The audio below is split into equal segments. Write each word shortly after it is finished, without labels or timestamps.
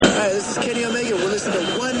Hi, this is Kenny Omega. We're listening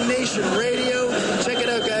to One Nation Radio. Check it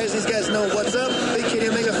out, guys. These guys know what's up. Big Kenny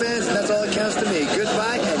Omega fans, and that's all that counts to me.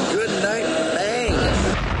 Goodbye and good night. Bang.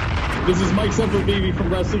 This is Mike Sempervive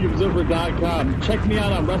from WrestlingObserver.com. Check me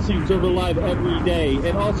out on Wrestling Observer Live every day.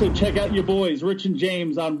 And also check out your boys, Rich and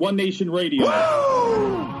James, on One Nation Radio.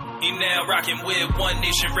 Woo! You now rocking with One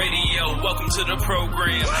Nation Radio. Welcome to the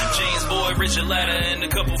program. James Boyd, Richard Latta, and a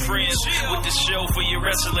couple friends with the show for your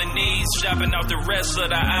wrestling needs. Shopping out the rest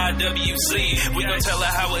of the IWC. We gon' tell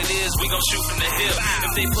her how it is. We gon' shoot from the hip.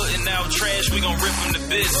 If they putting out trash, we gon' rip from the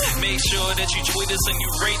bits. Make sure that you tweet us and you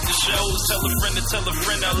rate the shows. Tell a friend to tell a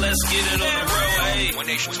friend. Now let's get it on the road. Hey, One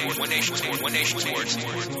Nation Sports. One Nation Sports. One Nation Sports.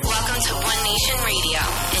 Welcome to One Nation Radio.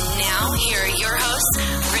 And now here are your hosts,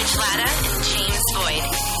 Rich Latta and James Boyd.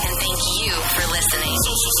 And thank you for listening.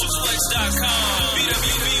 SocialSuplex.com.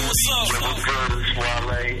 BWB, what's up? This is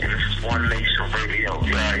Wale, and this is One Nation Radio.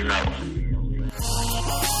 You already know.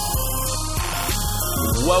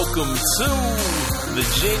 Welcome to the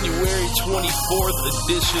January 24th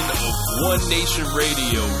edition of One Nation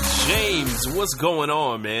Radio. James, what's going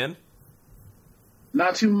on, man?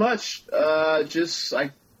 Not too much. Just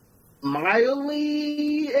like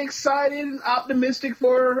mildly excited and optimistic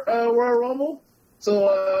for Royal Rumble.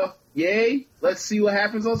 So, yay. Let's see what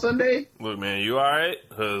happens on Sunday. Look, man, you all right?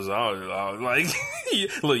 Because I was like,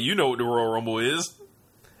 look, you know what the Royal Rumble is.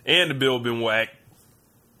 And the bill been whacked.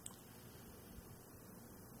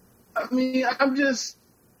 I mean, I'm just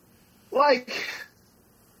like,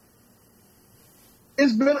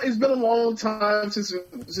 it's been a long time since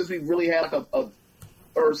we really had like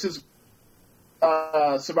since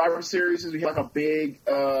Survivor Series, since we had like a big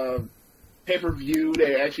pay-per-view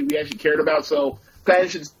that we actually cared about. So kind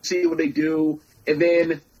of should see what they do, and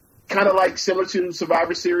then kind of like similar to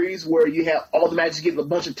Survivor Series, where you have all the matches get a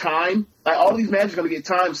bunch of time. Like all these matches are going to get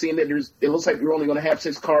time, seeing that it looks like we're only going to have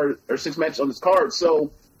six matches on this card.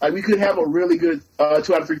 So like we could have a really good 2 out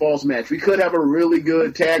of 3 falls match. We could have a really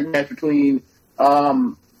good tag match between,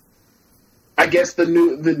 I guess the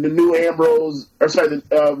new Ambrose,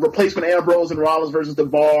 the replacement Ambrose and Rollins versus The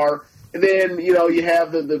Bar, and then you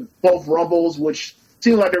have the both Rumbles, which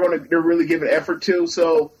seem like they're really giving effort to.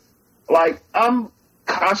 So like I'm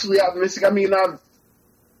cautiously optimistic. I mean,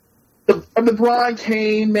 the Brian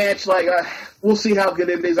Kane match, like we'll see how good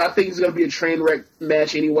it is. I think it's going to be a train wreck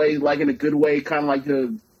match anyway, like in a good way, kind of like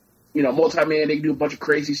the multi-man. They can do a bunch of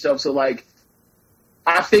crazy stuff. So like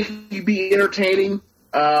I think it'd be entertaining.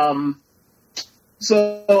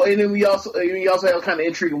 So and then we also have kind of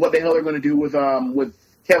intrigue of what the hell they're going to do with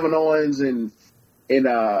Kevin Owens and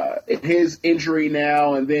his injury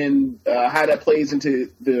now, and then how that plays into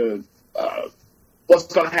the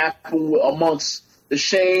what's going to happen amongst the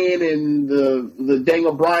Shane and the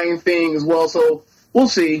Daniel Bryan thing as well. So we'll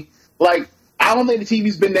see. Like I don't think the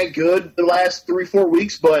TV's been that good the last 3-4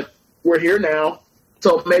 weeks, but we're here now,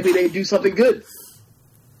 so maybe they do something good.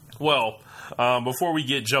 Well, before we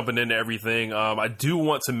get jumping into everything, I do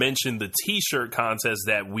want to mention the T-shirt contest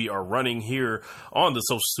that we are running here on the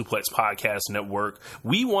Social Suplex Podcast Network.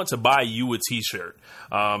 We want to buy you a T-shirt.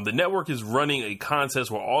 The network is running a contest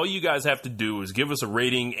where all you guys have to do is give us a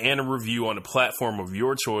rating and a review on the platform of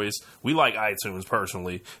your choice. We like iTunes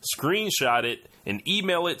personally. Screenshot it and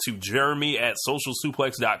email it to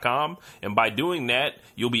jeremy@socialsuplex.com. And by doing that,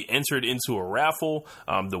 you'll be entered into a raffle.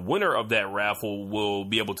 The winner of that raffle will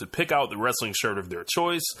be able to pick out the wrestling shirt of their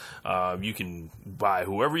choice. You can buy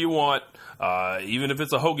whoever you want, even if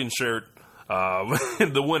it's a Hogan shirt.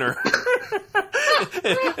 The winner,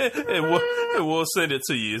 and we'll send it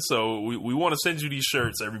to you. So we want to send you these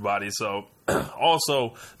shirts, everybody. So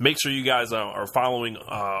also make sure you guys are following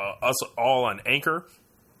us all on Anchor.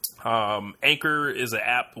 Anchor is an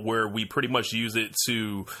app where we pretty much use it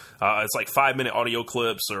to, it's like 5-minute audio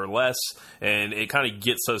clips or less, and it kind of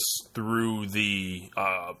gets us through the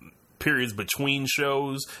periods between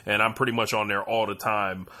shows, and I'm pretty much on there all the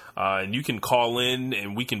time. And you can call in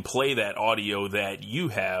and we can play that audio that you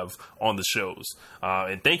have on the shows.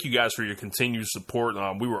 And thank you guys for your continued support.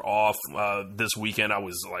 We were off this weekend. I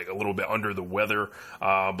was like a little bit under the weather,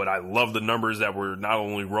 but I love the numbers that were not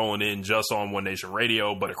only rolling in just on One Nation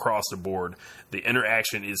Radio, but across the board. The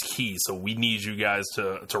interaction is key, so we need you guys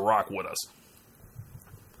to rock with us.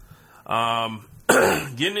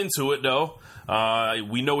 Getting into it though.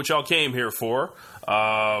 We know what y'all came here for.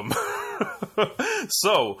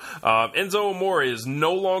 So, ENZO AMORE is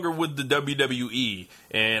no longer with the WWE,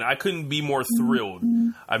 and I couldn't be more thrilled.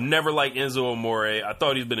 I've never liked ENZO AMORE. I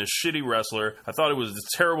thought he's been a shitty wrestler. I thought he was a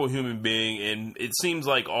terrible human being, and it seems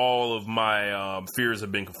like all of my fears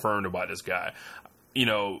have been confirmed about this guy.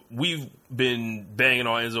 we've been banging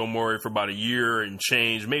on Enzo Amore for about a year and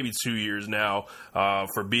change, maybe 2 years now,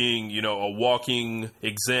 for being, a walking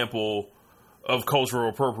example of cultural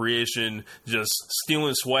appropriation, just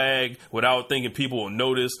stealing swag without thinking people will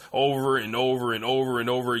notice over and over and over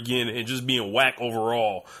and over again, and just being whack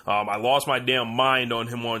overall. I lost my damn mind on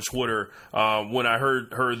him on Twitter when I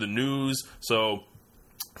heard the news. So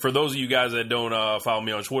for those of you guys that don't follow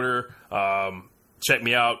me on Twitter, check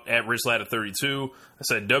me out at RichLadder32. I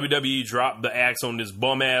said WWE dropped the axe on this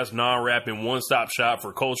bum-ass, non-rapping, one-stop shop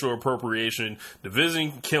for cultural appropriation,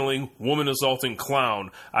 division-killing, woman-assaulting clown.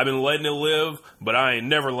 I've been letting it live, but I ain't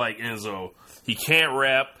never liked Enzo. He can't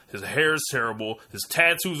rap, his hair is terrible, his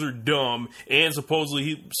tattoos are dumb, and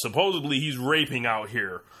supposedly he's raping out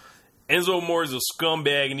here. Enzo Amore is a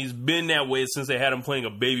scumbag, and he's been that way since they had him playing a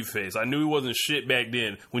babyface. I knew he wasn't shit back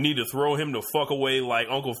then. We need to throw him the fuck away like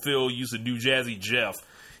Uncle Phil used to do Jazzy Jeff.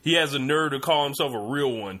 He has a nerve to call himself a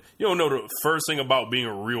real one. You don't know the first thing about being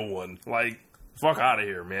a real one. Like, fuck out of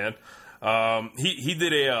here, man. He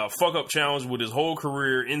did a fuck-up challenge with his whole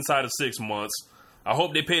career inside of 6 months. I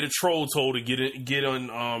hope they paid a troll toll to get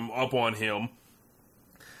up on him.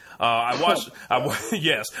 I watched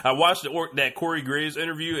that Corey Graves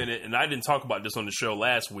interview, and I didn't talk about this on the show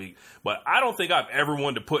last week, but I don't think I've ever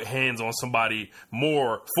wanted to put hands on somebody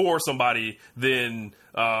more for somebody than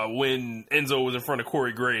when Enzo was in front of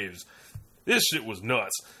Corey Graves. This shit was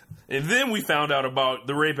nuts. And then we found out about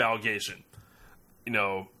the rape allegation.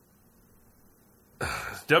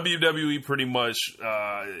 WWE pretty much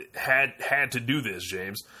had to do this,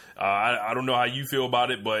 James. I don't know how you feel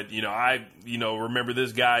about it, but I remember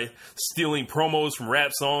this guy stealing promos from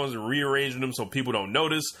rap songs and rearranging them so people don't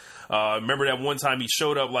notice. Remember that one time he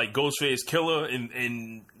showed up like Ghostface Killer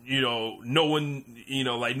and no one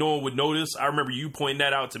would notice. I remember you pointing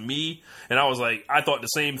that out to me, and I was like, I thought the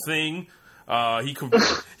same thing. He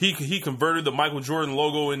converted the Michael Jordan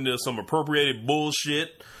logo into some appropriated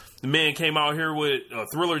bullshit. The man came out here with a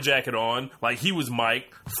Thriller jacket on, like he was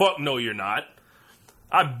Mike. Fuck no, you're not.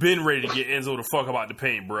 I've been ready to get Enzo the fuck about the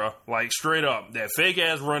paint, bro. Like, straight up. That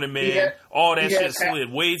fake-ass running man, all that shit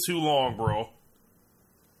slid way too long, bro.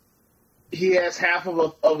 He has half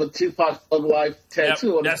of a Tupac Thug Life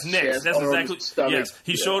tattoo on his chest. That's exactly stomach. Yes.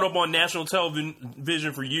 He showed up on national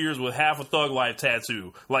television for years with half a Thug Life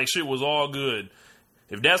tattoo. Like, shit was all good.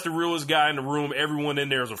 If that's the realest guy in the room, everyone in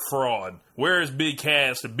there is a fraud. Where is Big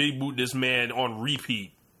Cass to big boot this man on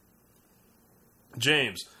repeat?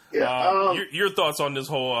 James, your thoughts on this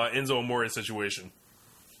whole Enzo Amore situation?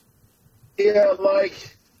 Yeah,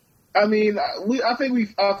 I think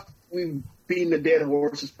we've beaten the dead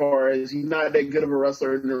horse as far as he's not that good of a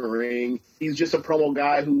wrestler in the ring. He's just a promo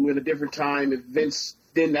guy who, in a different time, if Vince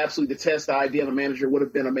didn't absolutely detest the idea of a manager, would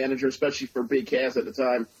have been a manager, especially for Big Cass at the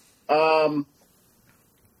time.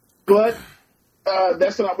 But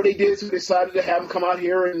that's not what he did, so they decided to have him come out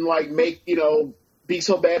here and, make, be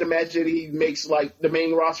so bad a match that he makes, the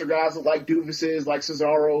main roster guys look like doofuses, like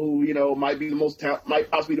Cesaro, who, might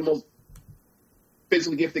possibly the most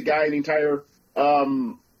physically gifted guy in the entire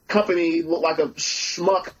company, look like a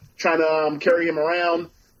schmuck trying to carry him around.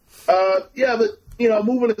 But,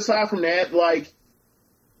 moving aside from that,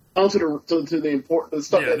 onto the important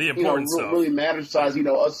stuff that, really matters besides,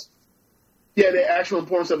 us. Yeah, the actual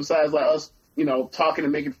important stuff besides us, talking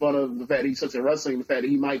and making fun of the fact that he's such a wrestling, the fact that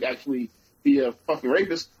he might actually be a fucking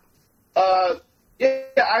rapist.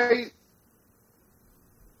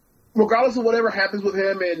 Regardless of whatever happens with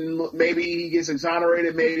him, and maybe he gets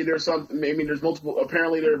exonerated, maybe there's multiple.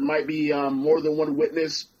 Apparently, there might be more than one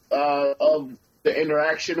witness of the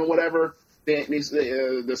interaction or whatever,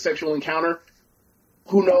 the sexual encounter.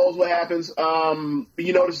 Who knows what happens? The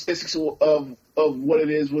statistics of what it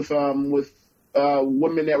is with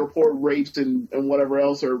women that report rapes and whatever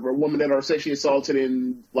else, or women that are sexually assaulted,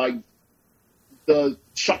 and the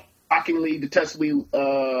shockingly, detestably,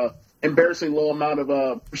 embarrassingly low amount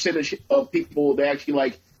of percentage of people that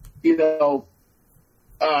actually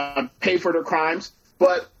pay for their crimes.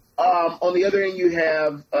 But on the other end, you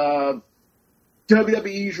have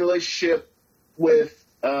WWE's relationship with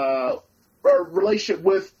Enzo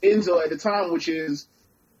at the time, which is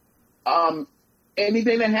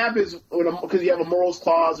anything that happens, because you have a morals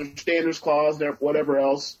clause or standards clause, or whatever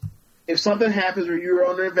else. If something happens or you're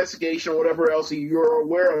under investigation or whatever else, and you're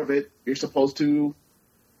aware of it, you're supposed to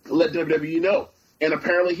let WWE know. And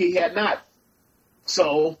apparently he had not.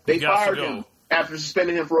 So they fired him after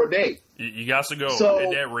suspending him for a day. You got to go at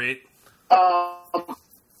that rate.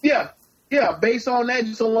 Yeah. Based on that,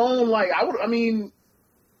 just alone, you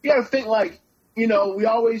got to think we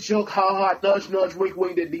always joke, ha ha, nudge, nudge, wink,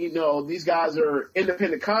 wink, that these guys are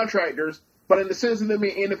independent contractors. But in the sense of them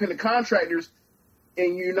being independent contractors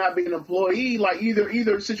and you're not being an employee, like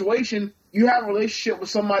either situation, you have a relationship with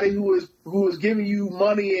somebody who is giving you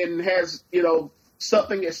money and has, you know,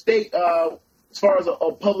 something at stake as far as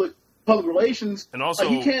a public relations. And also,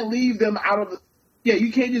 like, you can't leave them out of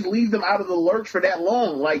you can't just leave them out of the lurch for that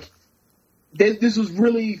long. Like, this was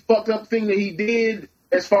really fucked up thing that he did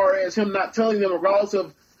as far as him not telling them, regardless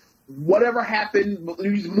of whatever happened.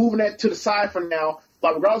 He's moving that to the side for now.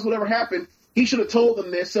 Like, regardless of whatever happened, he should have told them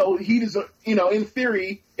this. So he deserves, you know, in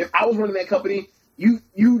theory, if I was running that company, you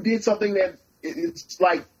did something that it's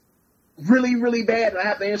like really, really bad, and I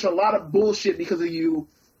have to answer a lot of bullshit because of you.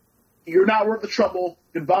 You're not worth the trouble.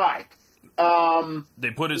 Goodbye.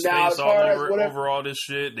 They put his face all over all this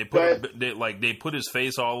shit. They put his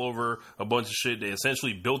face all over a bunch of shit. They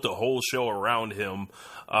essentially built a whole show around him.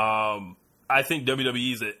 I think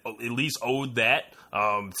WWE's at least owed that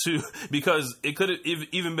to, because it could have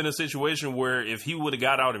even been a situation where if he would have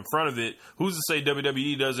got out in front of it, who's to say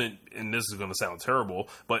WWE doesn't, and this is going to sound terrible,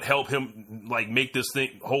 but help him like make this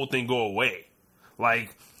whole thing go away.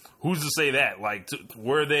 Like, who's to say that? Like,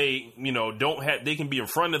 where they, you know, they can be in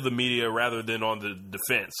front of the media rather than on the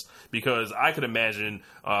defense. Because I could imagine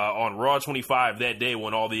on Raw 25 that day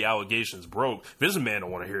when all the allegations broke, Vince McMahon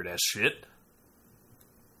don't want to hear that shit.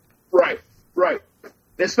 Right.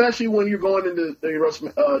 Especially when you're going into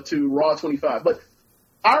to Raw 25. But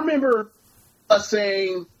I remember a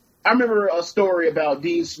story about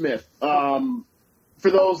Dean Smith. For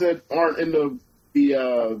those that aren't into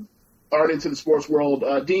the sports world,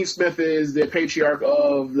 Dean Smith is the patriarch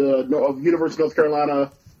of the University of North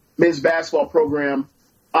Carolina men's basketball program.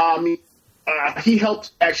 He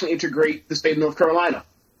helped actually integrate the state of North Carolina.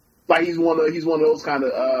 Like, he's one of those kind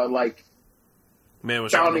of like, man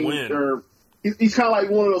was trying to win. Or he's kind of like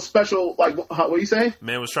one of those special, like, what do you say?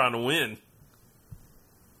 Man was trying to win.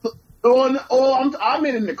 I'm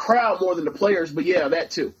in the crowd more than the players, but yeah,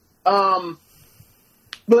 that too.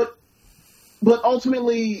 But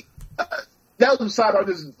ultimately, that was beside our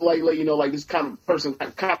just like you know, like, this kind of person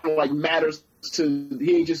kind of like matters to.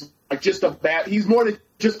 He ain't just like he's more than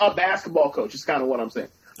just a basketball coach. Is kind of what I'm saying.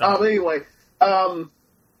 But anyway,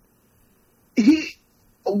 he.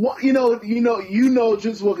 You know,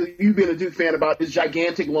 just what you've been a Duke fan about this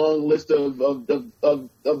gigantic long list of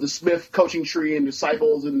the Smith coaching tree and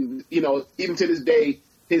disciples, and, you know, even to this day,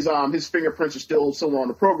 his fingerprints are still somewhere on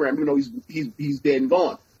the program, even though he's dead and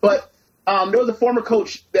gone. But there was a former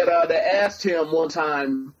coach that asked him one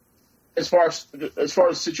time, as far as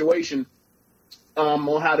the situation,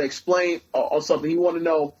 on how to explain on something. He wanted to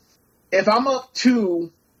know, if I'm up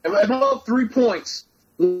 3 points.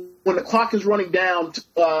 When the clock is running down,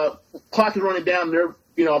 they're,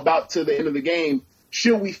 you know, about to the end of the game.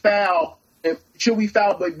 Should we foul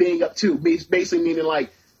by being up 2? Basically meaning,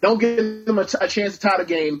 like, don't give them a chance to tie the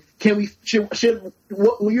game.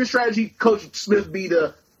 Will your strategy, Coach Smith, be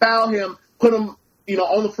to foul him, put him, you know,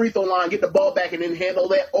 on the free throw line, get the ball back, and then handle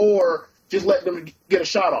that, or just let them get a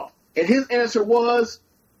shot off? And his answer was,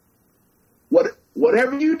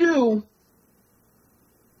 whatever you do,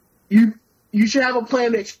 you should have a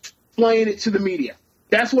plan to explain it to the media.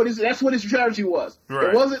 That's what his strategy was.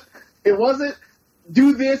 Right. It wasn't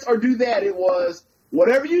do this or do that. It was,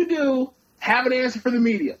 whatever you do, have an answer for the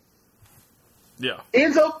media. Yeah.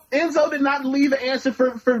 Enzo did not leave an answer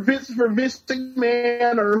for Vince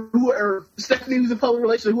McMahon or Stephanie, who's in public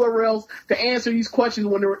relations, or whoever else, to answer these questions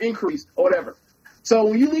when there were inquiries or whatever. So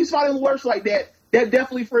when you leave somebody in the lurch like that, that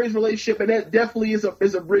definitely frays relationship, and that definitely is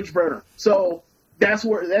a bridge burner. So that's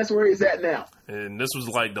where he's at now. And this was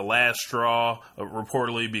like the last straw,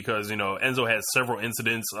 reportedly, because, you know, Enzo had several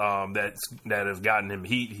incidents that have gotten him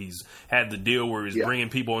heat. He's had the deal where he's bringing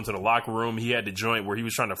people into the locker room. He had the joint where he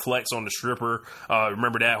was trying to flex on the stripper.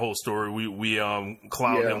 Remember that whole story? We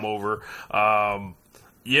clowned him over.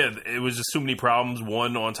 It was just too many problems,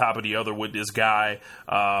 one on top of the other with this guy.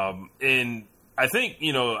 And I think,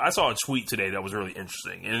 you know, I saw a tweet today that was really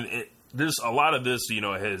interesting, and there's a lot of this, you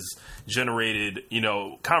know, has generated, you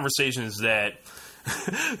know, conversations that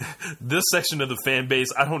this section of the fan base,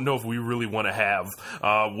 I don't know if we really want to have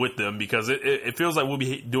with them, because it feels like we'll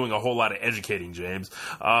be doing a whole lot of educating, James.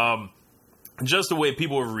 Just the way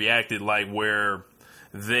people have reacted, like where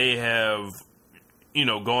they have, you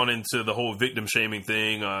know, gone into the whole victim shaming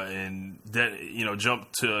thing and that, you know,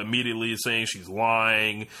 jumped to immediately saying she's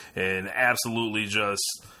lying and absolutely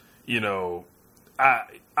just, you know,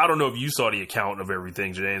 I don't know if you saw the account of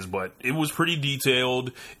everything, James, but it was pretty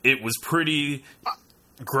detailed. It was pretty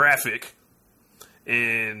graphic.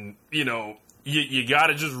 And, you know, you got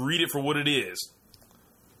to just read it for what it is.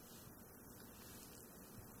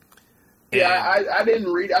 Yeah, I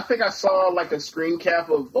didn't read. I think I saw like a screen cap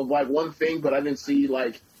of like one thing, but I didn't see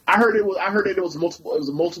like. I heard it was multiple. It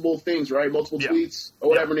was multiple things, right? Multiple tweets or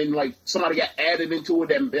whatever, and then like somebody got added into it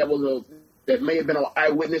that may have been an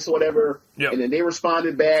eyewitness or whatever, and then they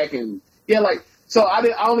responded back, and so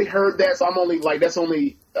I only heard that, so I'm only like that's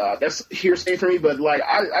hearsay for me, but like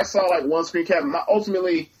I saw like one screen cap, and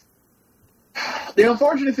ultimately, the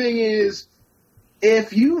unfortunate thing is,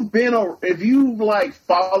 if you like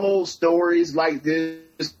follow stories like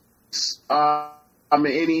this, in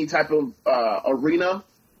any type of arena,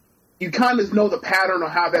 you kind of know the pattern of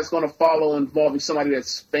how that's going to follow involving somebody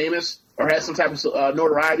that's famous or has some type of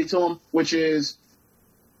notoriety to them, which is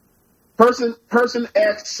person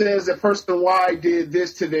X says that person Y did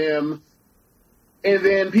this to them, and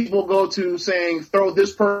then people go to saying throw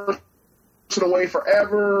this person away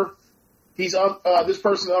forever. This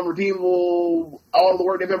person's unredeemable. All the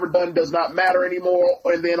work they've ever done does not matter anymore.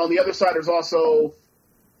 And then on the other side, there's also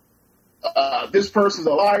this person's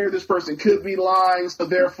a liar. This person could be lying, so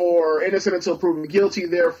therefore innocent until proven guilty.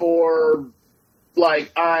 Therefore,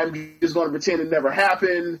 like I'm just going to pretend it never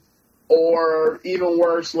happened. Or even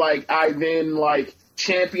worse, like I then like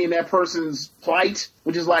champion that person's plight,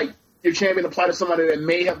 which is like you're championing the plight of somebody that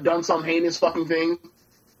may have done some heinous fucking thing.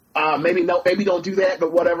 Maybe don't do that,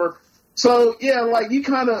 but whatever. So yeah, like you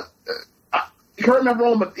kind of. Correct me if I'm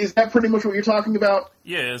wrong, but is that pretty much what you're talking about?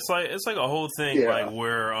 Yeah, it's like a whole thing, like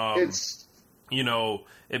where it's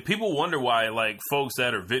if people wonder why like folks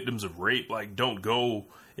that are victims of rape like don't go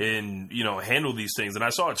and handle these things. And I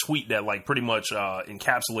saw a tweet that like pretty much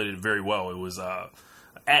encapsulated it very well. It was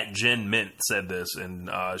at Jen Mint said this, and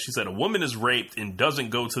she said a woman is raped and doesn't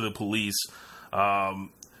go to the police. A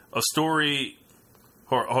story.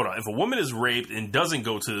 Hold on. If a woman is raped and doesn't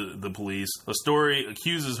go to the police, a story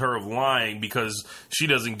accuses her of lying because she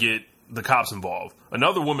doesn't get the cops involved.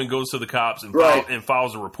 Another woman goes to the cops and,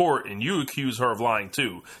 files a report, and you accuse her of lying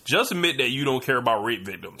too. Just admit that you don't care about rape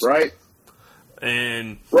victims. Right.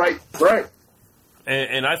 And right.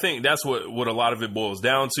 And I think that's what a lot of it boils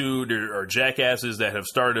down to. There are jackasses that have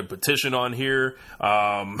started a petition on here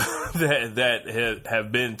that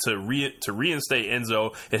have been to reinstate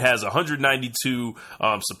ENZO. It has 192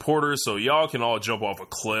 supporters, so y'all can all jump off a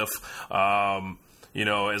cliff.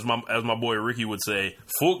 As my boy Ricky would say,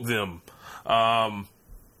 fuck them.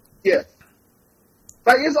 Yeah,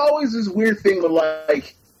 like it's always this weird thing with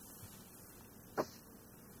like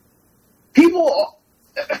people.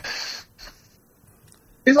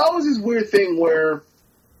 There's always this weird thing where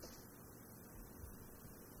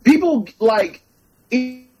people like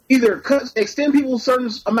either extend people a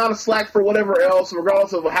certain amount of slack for whatever else,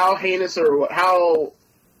 regardless of how heinous or how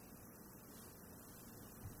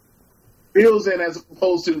feels in, as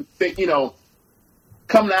opposed to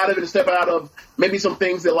coming out of it and stepping out of maybe some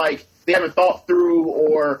things that like they haven't thought through,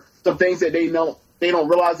 or some things that they don't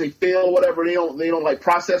realize they fail or whatever. They don't like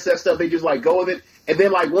process that stuff. They just like go with it. And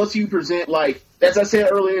then like once you present, like as I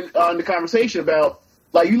said earlier in the conversation about,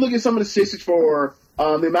 like you look at some of the statistics for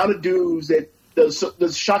the amount of dudes that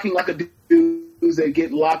the shocking lack of dudes that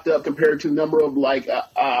get locked up compared to the number of like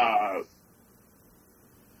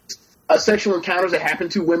sexual encounters that happen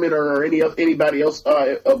to women or anybody else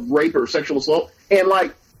of rape or sexual assault. And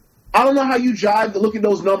like I don't know how you jive to look at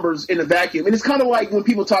those numbers in a vacuum. And it's kind of like when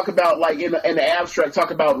people talk about like in the abstract,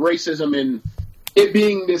 talk about racism and it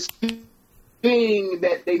being this thing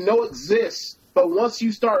that they know exists, but once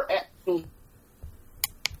you start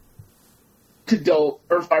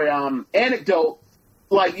anecdote,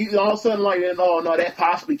 like you all of a sudden like, oh no, that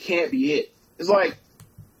possibly can't be it. It's like,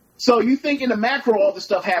 so you think in the macro all this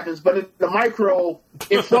stuff happens, but in the micro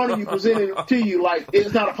in front of you, presented to you, like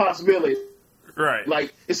it's not a possibility. Right.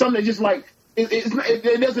 Like it's something that just like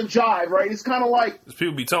it doesn't jive, right? It's kind of like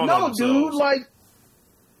people be telling no, dude, like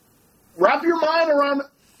wrap your mind around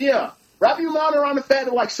the fact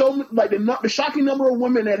that like the shocking number of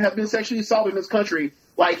women that have been sexually assaulted in this country,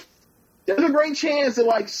 like there's a great chance that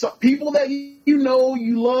like some people that you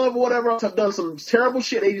love, whatever else, have done some terrible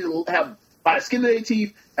shit. They just have by the skin of their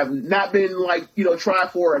teeth, have not been like tried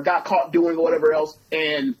for or got caught doing or whatever else,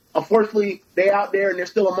 and unfortunately they out there and they're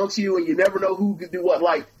still amongst you, and you never know who could do what.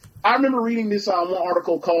 Like I remember reading this one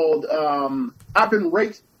article called "I've Been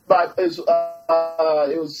Raped by." I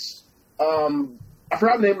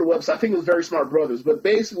forgot the name of the website. I think it was Very Smart Brothers, but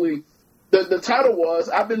basically the title was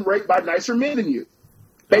 "I've Been Raped by Nicer Men Than You."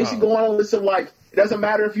 Basically, going on a list of like it doesn't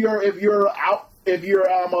matter if you're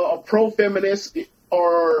a pro-feminist.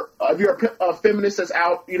 Or if you're a feminist that's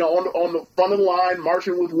out, on the front of the line,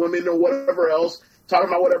 marching with women or whatever else, talking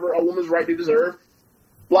about whatever a woman's right they deserve,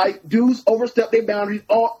 Like, dudes overstep their boundaries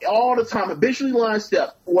all the time, habitually line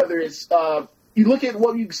step. Whether it's you look at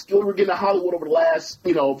what we're getting in Hollywood over the last,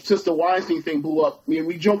 since the Weinstein thing blew up. I mean,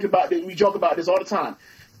 we joke about this all the time.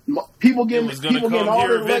 People getting all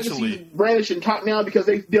their legacies brandished and talked down because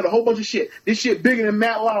they did a whole bunch of shit. This shit bigger than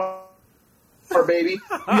Matt Lauer, baby.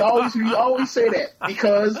 We always say that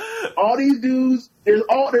because all these dudes, there's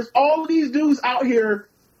all of these dudes out here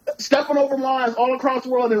stepping over lines all across the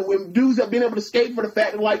world, and when dudes have been able to escape for the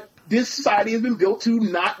fact that, like, this society has been built to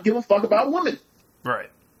not give a fuck about women. Right.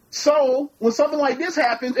 So when something like this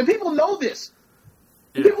happens, and people know this,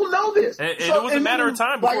 yeah. People know this, and it was a matter of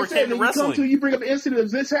time before it came to wrestling. You bring up an incident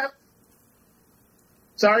of this happen.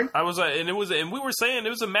 Sorry, I was, and we were saying it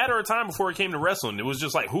was a matter of time before it came to wrestling. It was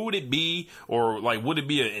just like, who would it be, or like, would it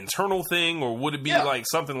be an internal thing, or would it be like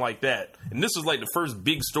something like that? And this is like the first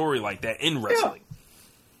big story like that in wrestling.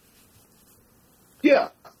 Yeah,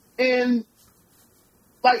 and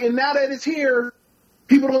now that it's here,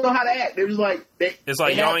 people don't know how to act. They're just like,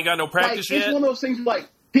 y'all ain't got no practice yet. It's one of those things like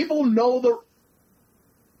people know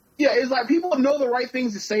it's like people know the right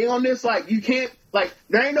things to say on this. Like, you can't, like,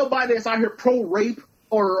 there ain't nobody that's out here pro rape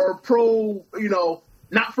or pro,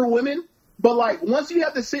 not for women. But like, once you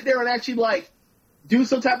have to sit there and actually like do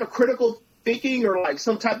some type of critical thinking or like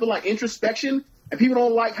some type of like introspection, and people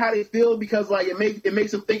don't like how they feel because like it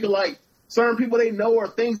makes them think of like certain people they know or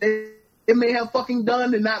things they may have fucking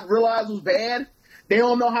done and not realize was bad. They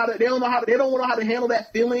don't know how to handle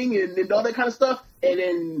that feeling and all that kind of stuff. And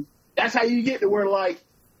then that's how you get to where like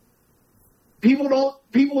people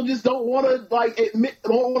just don't want to like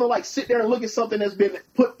don't want to like sit there and look at something that's been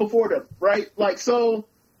put before them, right? Like, so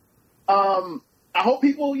I hope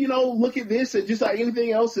people look at this and just like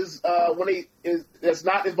anything else is that's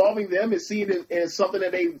not involving them is seen as something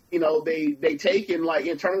that they take and like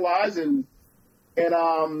internalize and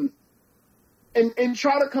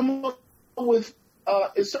try to come up with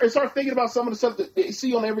and start thinking about some of the stuff that they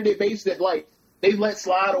see on an everyday basis that like they let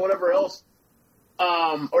slide or whatever else,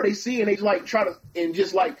 or they see and they like try to and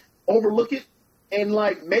just like overlook it, and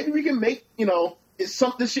like maybe we can make this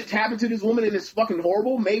shit happen to this woman and it's fucking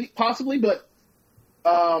horrible, maybe possibly, but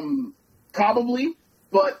probably,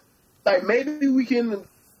 but like maybe we can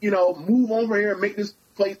move over here and make this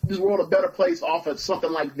world a better place off of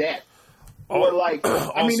something like that, or like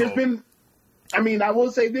I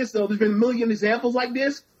will say this though, there's been a million examples like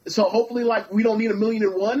this, so hopefully like we don't need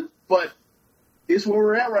 1,000,001, but it's where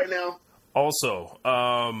we're at right now. Also,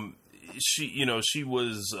 she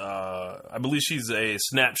was, I believe she's a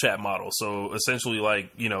Snapchat model. So essentially,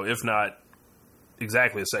 like, if not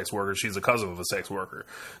exactly a sex worker, she's a cousin of a sex worker.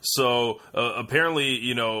 So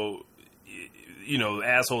apparently,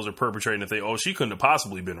 assholes are perpetrating the thing. She couldn't have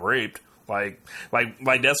possibly been raped. Like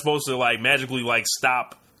that's supposed to like magically like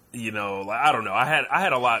stop. I don't know. I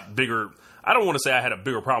had a lot bigger. I don't want to say I had a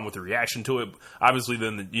bigger problem with the reaction to it, obviously,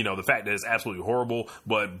 than the fact that it's absolutely horrible.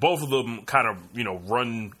 But both of them kind of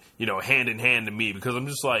run hand in hand to me, because I'm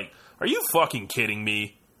just like, are you fucking kidding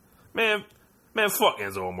me, man? Fuck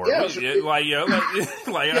Enzo Amore. It's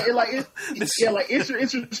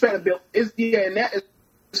respectability. And that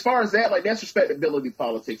as far as that, like, that's respectability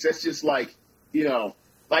politics. That's just like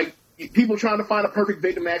like people trying to find a perfect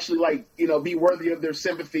victim actually like be worthy of their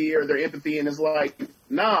sympathy or their empathy, and it's like,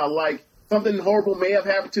 nah, like, something horrible may have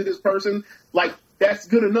happened to this person. Like, that's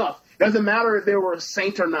good enough. Doesn't matter if they were a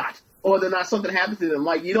saint or not, or they're not something happened to them.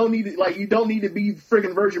 Like, you don't need to be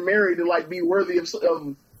friggin' Virgin Mary to like be worthy of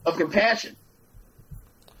compassion.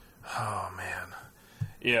 Oh man,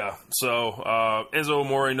 yeah. So Enzo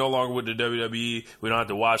Amore no longer with the WWE. We don't have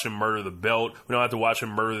to watch him murder the belt. We don't have to watch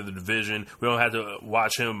him murder the division. We don't have to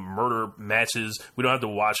watch him murder matches. We don't have to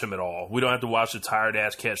watch him at all. We don't have to watch the tired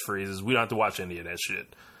ass catchphrases. We don't have to watch any of that shit.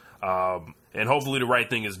 And hopefully the right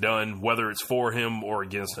thing is done, whether it's for him or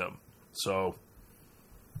against him. So,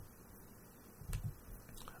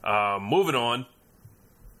 moving on.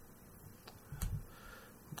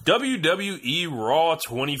 WWE Raw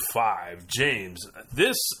 25. James,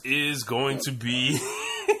 this is going to be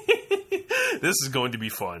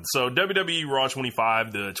fun. So WWE Raw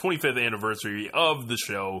 25, the 25th anniversary of the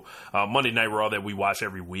show, Monday Night Raw that we watch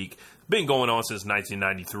every week. Been going on since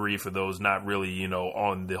 1993 for those not really,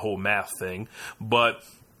 on the whole math thing. But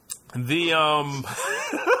the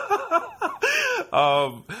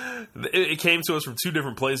it came to us from two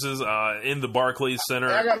different places in the Barclays Center.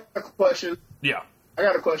 I got a question. Yeah. I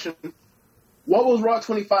got a question. What was Raw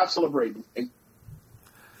 25 celebrating?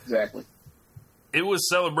 Exactly. It was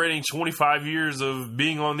celebrating 25 years of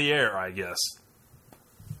being on the air, I guess.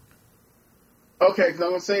 Okay, because I'm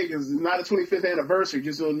going to say, because it's not a 25th anniversary,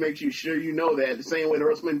 just to make sure you know that. The same way the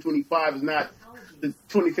WrestleMania 25 is not the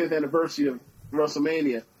 25th anniversary of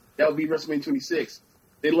WrestleMania. That would be WrestleMania 26.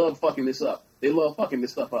 They love fucking this up. They love fucking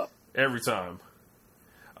this stuff up. Every time.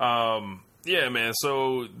 Yeah, man.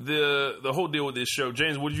 So the whole deal with this show,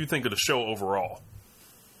 James, what did you think of the show overall?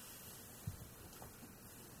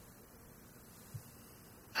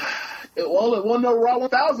 It wasn't no Raw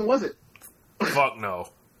 1000, was it? Fuck no.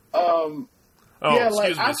 Yeah,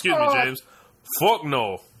 excuse me, James. Fuck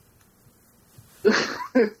no.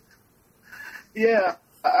 Yeah,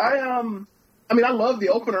 I mean, I love the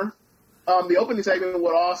opener. The opening segment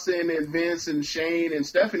with Austin and Vince and Shane and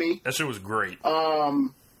Stephanie. That shit was great. Yeah,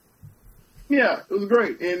 it was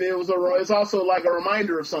great, and it's also like a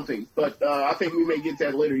reminder of something. But I think we may get to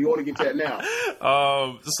that later. You want to get to that now?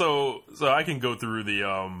 So I can go through the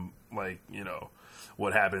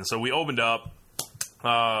what happened. So we opened up.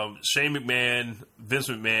 Shane McMahon,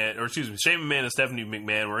 Shane McMahon and Stephanie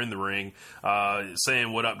McMahon were in the ring,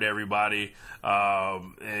 saying what up to everybody,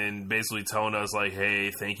 and basically telling us like, hey,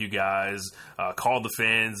 thank you guys, called the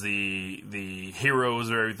fans the heroes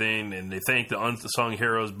or everything, and they thanked the unsung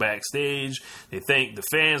heroes backstage. They thanked the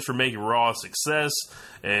fans for making Raw a success,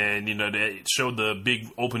 and they showed the big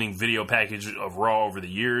opening video package of Raw over the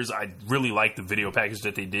years. I really liked the video package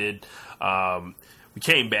that they did. We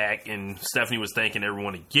came back, and Stephanie was thanking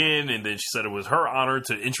everyone again, and then she said it was her honor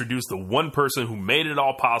to introduce the one person who made it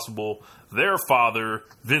all possible, their father,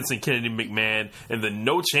 Vincent Kennedy McMahon, and the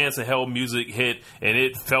No Chance in Hell music hit, and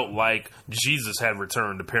it felt like Jesus had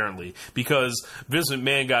returned, apparently, because Vince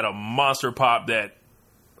McMahon got a monster pop that,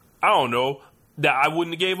 I don't know, that I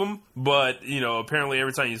wouldn't have gave him, but, apparently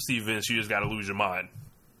every time you see Vince, you just got to lose your mind.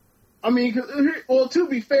 I mean, well, to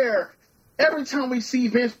be fair, every time we see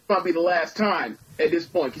Vince might be the last time at this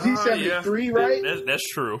point, because he's 73, yeah. right? That's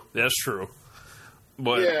true. That's true.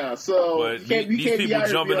 But yeah, so these people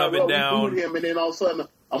jumping up and down, him, and then all of a sudden,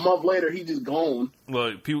 a month later, he just gone.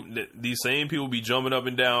 Look, these same people be jumping up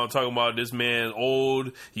and down, talking about this man's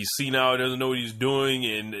old, he's senile, doesn't know what he's doing,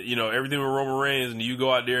 and everything with Roman Reigns, and you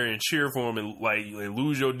go out there and cheer for him and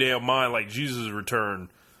lose your damn mind like Jesus' return.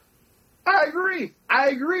 I agree,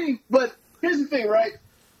 but here's the thing, right?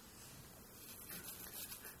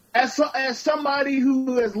 As somebody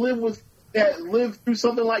who has lived through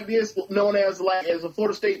something like this, known as a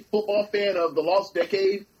Florida State football fan of the lost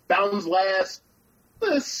decade, Bowden's last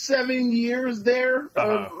 7 years there,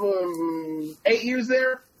 8 years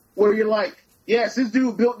there, where you're like, yes, this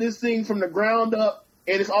dude built this thing from the ground up,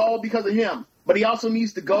 and it's all because of him. But he also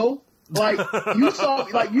needs to go. Like you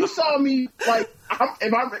saw me.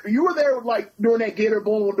 You were there during that Gator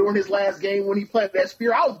Bowl during his last game when he planted that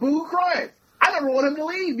spear. I was boo crying. I never want him to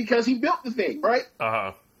leave because he built the thing, right?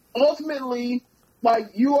 Ultimately,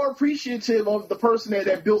 you are appreciative of the person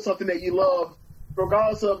that built something that you love,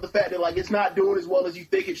 regardless of the fact that it's not doing as well as you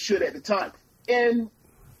think it should at the time. And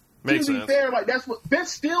Makes to be sense. fair, that's what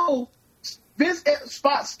Vince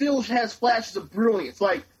spot still has flashes of brilliance.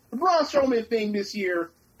 Like the Braun Strowman thing this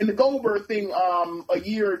year and the Goldberg thing a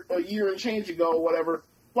year and change ago or whatever.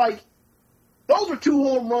 Those were 2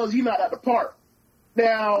 home runs he knocked out the park.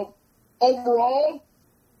 Now, overall,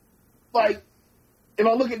 if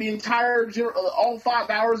I look at the entire all 5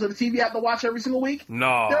 hours of the TV I have to watch every single week,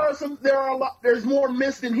 no, there's more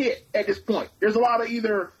missed than hit at this point. There's a lot of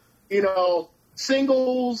either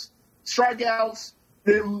singles, strikeouts,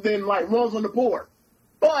 than runs on the board.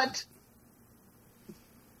 But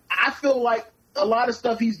I feel like a lot of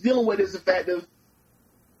stuff he's dealing with is the fact of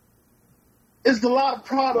it's a lot of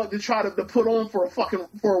product to try to put on for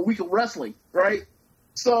a week of wrestling, right?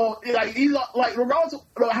 So, he's regardless of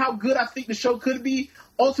how good I think the show could be,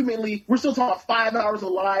 ultimately, we're still talking 5 hours of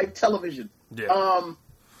live television. Yeah.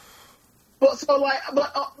 But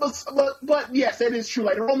yes, that is true.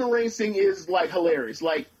 The Roman Reigns thing is hilarious.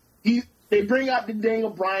 They bring out the Daniel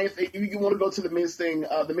Bryan thing. You want to go to the men's thing?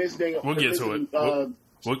 We'll get to it.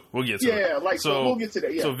 We'll get to it. Yeah, so we'll get to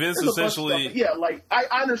that. Yeah. So Vince essentially, I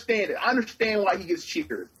understand it. I understand why he gets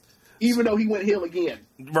cheered. Even though he went heel again.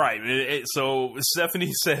 Right. So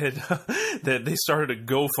Stephanie said that they started a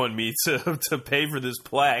GoFundMe to pay for this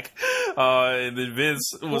plaque. And then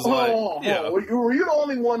Vince was yeah. Were you the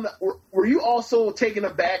only one? Were you also taken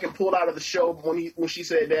aback and pulled out of the show when she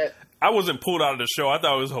said that? I wasn't pulled out of the show. I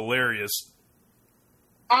thought it was hilarious.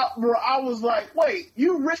 I was like, wait,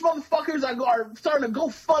 you rich motherfuckers are starting to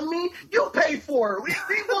GoFundMe? You paid for it.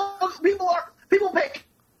 People pay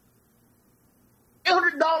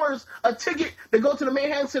 $800 a ticket to go to the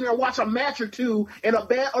Manhattan Center and watch a match or two and a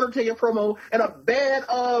bad Undertaker promo and a bad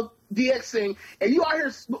DX thing, and you out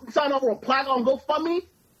here signing up for a plaque on GoFundMe?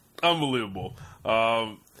 Unbelievable.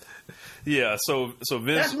 Yeah. So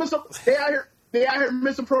Vince, they out here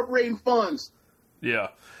misappropriating funds. Yeah.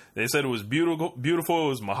 They said it was beautiful. It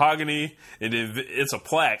was mahogany, and then it's a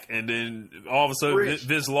plaque, and then all of a sudden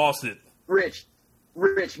Vince lost it. Rich,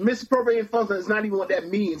 misappropriating funds is not even what that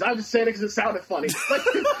means. I just said it because it sounded funny.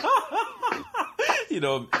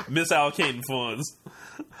 Misallocating funds.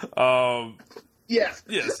 Yes.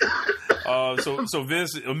 So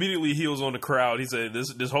Vince immediately heels on the crowd. He said,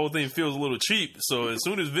 "This whole thing feels a little cheap." So as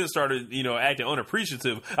soon as Vince started, acting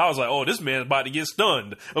unappreciative, I was like, "Oh, this man's about to get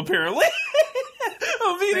stunned." Apparently.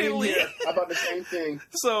 Immediately. How about the same thing?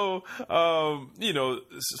 So,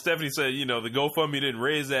 Stephanie said, the GoFundMe didn't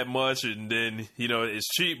raise that much, and then, it's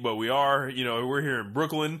cheap, but we're here in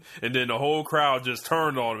Brooklyn, and then the whole crowd just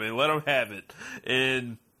turned on him and let him have it.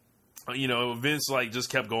 And, Vince, just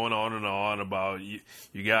kept going on and on about you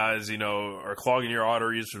guys, are clogging your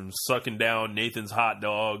arteries from sucking down Nathan's hot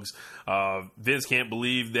dogs. Vince can't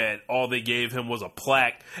believe that all they gave him was a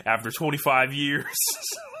plaque after 25 years.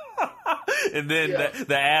 And then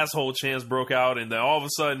the asshole chance broke out, and then all of a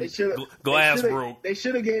sudden, glass broke. They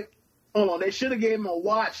should have gave him a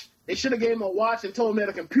watch. They should have gave him a watch and told him that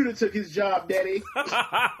a computer took his job, Daddy.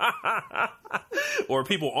 Or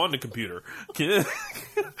people on the computer.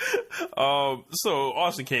 So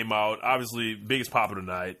Austin came out, obviously biggest pop of the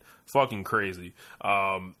night, fucking crazy.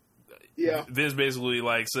 Yeah. Vince basically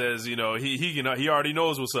says, he already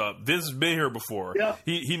knows what's up. Vince has been here before. Yeah.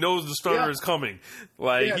 He knows the stunner is coming.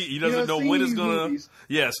 He doesn't know when it's gonna.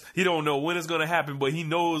 Yes, he don't know when it's gonna happen, but he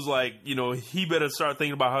knows he better start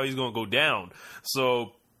thinking about how he's gonna go down.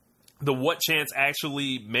 So the what chants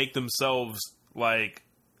actually make themselves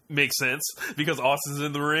make sense because Austin's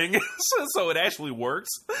in the ring, so it actually works.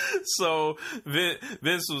 So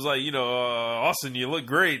Vince was like, Austin, you look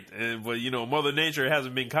great, but Mother Nature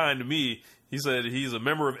hasn't been kind to me. He said he's a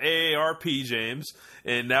member of AARP, James,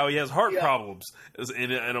 and now he has heart problems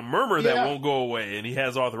and a murmur that won't go away, and he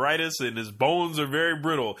has arthritis, and his bones are very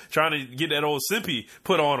brittle, trying to get that old Simpy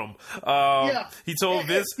put on him. He told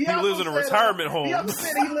Vince he lives in a retirement home. He also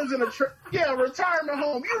said he lives in a retirement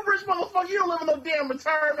home. You rich motherfucker, you don't live in no damn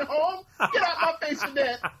retirement home. Get out my face with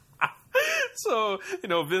that. So,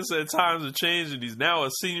 Vince said times have changed and he's now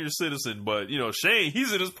a senior citizen, but, Shane,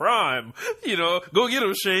 he's in his prime. Go get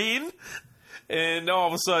him, Shane. And all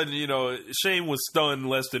of a sudden, Shane was stunned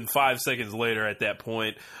less than 5 seconds later at that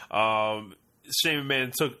point. Shane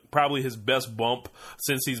McMahon took probably his best bump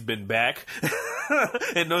since he's been back.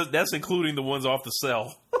 And that's including the ones off the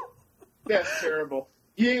cell. That's terrible.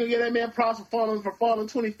 You ain't gonna get that man props for falling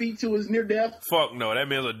 20 feet to his near death? Fuck no, that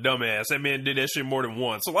man's a dumbass. That man did that shit more than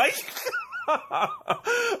once. So,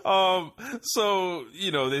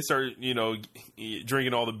 they start,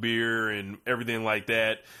 drinking all the beer and everything like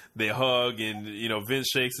that. They hug, and, Vince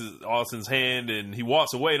shakes Austin's hand, and he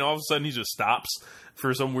walks away, and all of a sudden he just stops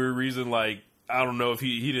for some weird reason. I don't know if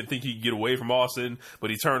he didn't think he could get away from Austin, but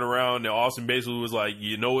he turned around, and Austin basically was like,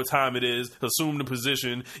 you know what time it is, assume the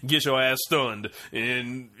position, get your ass stunned.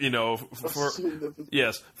 And,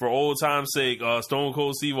 for old time's sake, Stone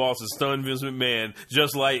Cold Steve Austin stunned Vince McMahon,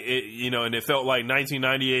 just like it, and it felt like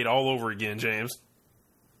 1998 all over again, James.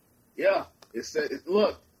 Yeah.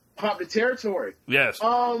 Look, pop the territory. Yes.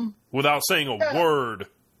 Without saying a word.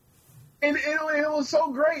 And it was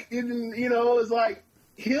so great. And, it was like,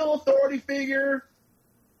 heel authority figure,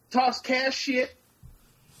 talks cash shit,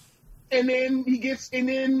 and then he gets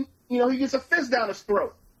a fist down his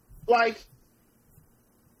throat.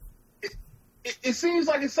 It seems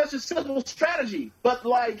like it's such a simple strategy, but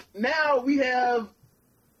now we have,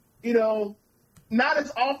 not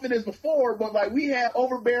as often as before, but we have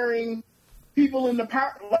overbearing people in the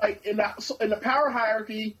power, in the power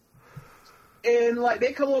hierarchy. And,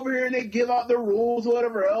 they come over here and they give out their rules or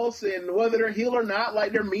whatever else, and whether they're heel or not,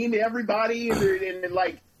 they're mean to everybody, and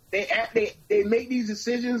they make these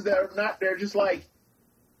decisions that are not, they're just,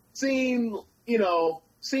 seem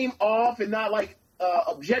off and not,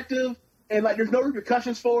 objective, and, there's no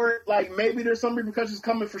repercussions for it. Maybe there's some repercussions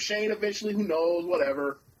coming for Shane eventually, who knows,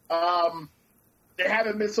 whatever. There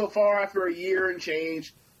haven't been so far after a year and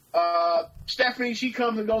change. Stephanie, she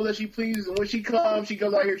comes and goes as she pleases, and when she comes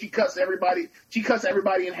out here, she cuts everybody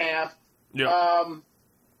in half. Yeah.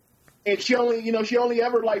 And she only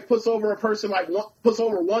ever puts over a person, puts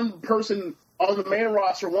over one person on the main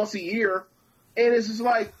roster once a year, and it's just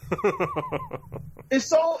it's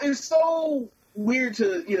so weird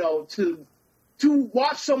to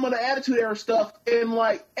watch some of the Attitude Era stuff and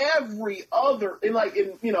every other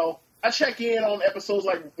I check in on episodes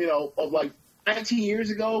of 19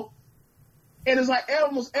 years ago, and it's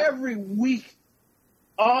almost every week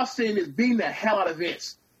Austin is beating the hell out of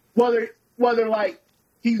Vince. Whether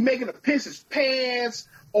he's making him piss his pants,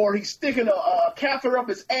 or he's sticking a catheter up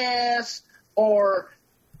his ass, or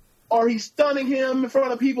he's stunning him in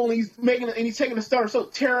front of people and he's taking the stunner so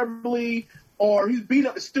terribly, or he's beating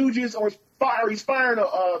up the Stooges, or he's firing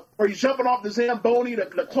or he's jumping off the Zamboni to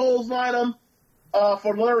clothesline him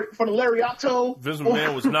for the Lariato. Vince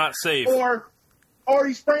McMahon was not safe. Or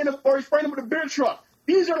he's spraying him with a beer truck.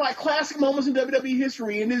 These are like classic moments in WWE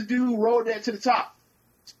history, and this dude rode that to the top.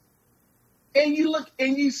 And you look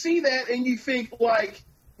and you see that and you think, like,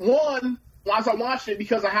 one, as I watched it,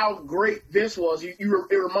 because of how great Vince was, it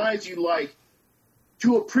reminds you, like,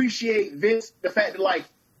 to appreciate Vince, the fact that, like,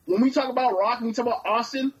 when we talk about Rock and we talk about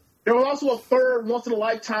Austin, there was also a third once in a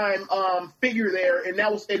lifetime figure there, and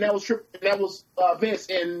that was Vince,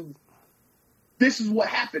 and this is what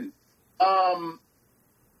happened.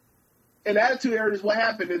 And Attitude Era is what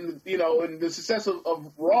happened in the success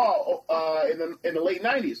of Raw in the late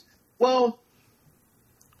 '90s. Well,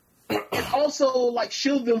 it also like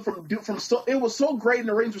shielded them from so it was so great and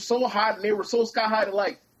the ratings were so hot and they were so sky high that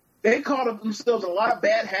like they caught up themselves in a lot of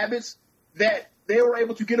bad habits that they were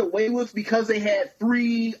able to get away with because they had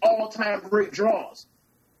 3 all-time great draws.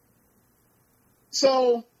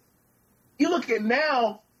 So you look at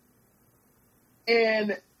now,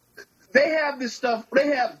 and they have this stuff. They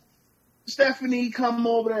have Stephanie come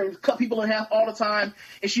over there and cut people in half all the time,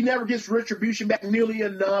 and she never gets retribution back nearly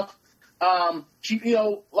enough. And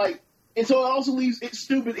so it also leaves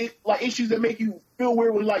issues that make you feel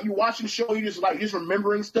weird when like you're watching the show, you're just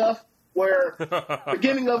remembering stuff. Where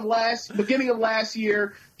beginning of last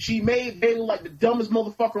year, she made Bayley like the dumbest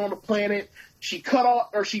motherfucker on the planet. She cut off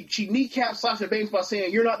or she kneecapped Sasha Banks by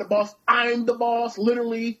saying, "You're not the boss, I'm the boss,"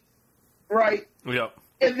 literally, right? Yep.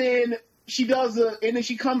 And then she comes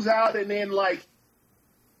out, and then like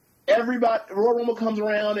everybody, Royal Rumble comes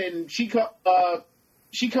around, and she comes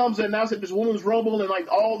and announces that there's Women's Rumble, and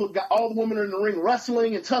like all the women are in the ring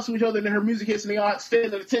wrestling and tussling with each other, and then her music hits, and they all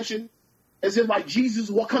stand at attention. As if like Jesus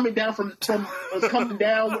was coming down was coming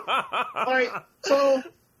down, right? So,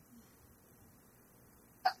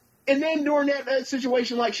 and then during that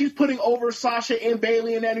situation, like she's putting over Sasha and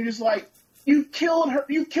Bayley, and that, and you're just like, you killed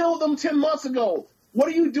them 10 months ago. What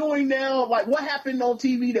are you doing now? Like, what happened on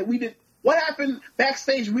TV that we didn't? What happened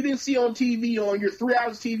backstage we didn't see on TV on your 3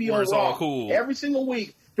 hours TV where on it's Raw all cool every single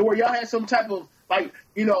week, to where y'all had some type of like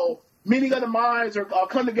meeting of the minds or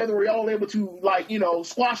come together where y'all able to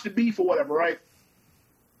squash the beef or whatever, right?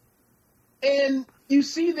 And you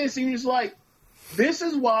see this and you're just like, this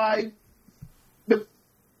is why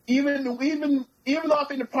even though I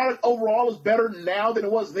think the product overall is better now than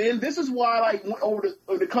it was then, this is why like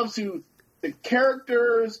when it comes to the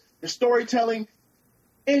characters, the storytelling,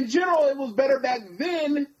 in general it was better back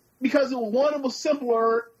then because one, it was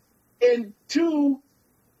simpler, and 2,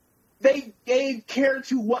 they gave care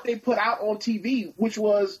to what they put out on TV, which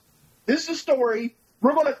was, this is a story.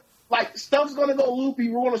 We're going to, like, stuff's going to go loopy.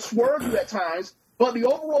 We're going to swerve you at times. But the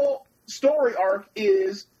overall story arc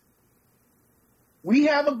is we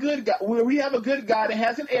have a good guy. We have a good guy that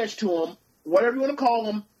has an edge to him, whatever you want to call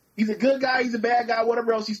him. He's a good guy. He's a bad guy,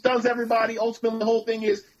 whatever else. He stuns everybody. Ultimately, the whole thing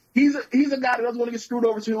is he's a guy that doesn't want to get screwed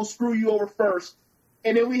over, so he'll screw you over first.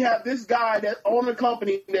 And then we have this guy that owns the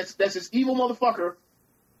company that's this evil motherfucker.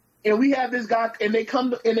 And we have this guy, and they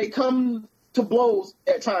come to blows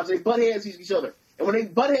at times. They butt heads with each other, and when they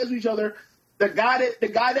butt heads with each other, the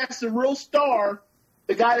guy that's the real star,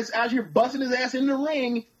 the guy that's out here busting his ass in the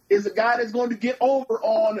ring, is the guy that's going to get over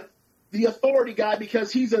on the authority guy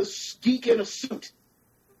because he's a geek in a suit.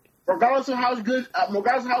 Regardless of how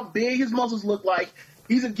big his muscles look like,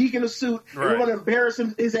 he's a geek in a suit. Right. And we're going to embarrass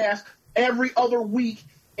his ass every other week,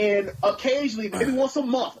 and occasionally, maybe once a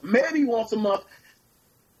month,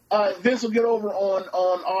 Vince will get over on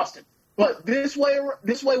Austin. But this way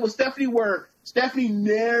with Stephanie, where Stephanie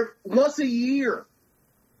never once a year,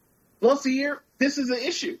 this is an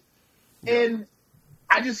issue. And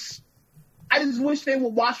I just wish they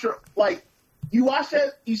would watch her. Like, you watch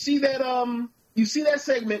that, you see that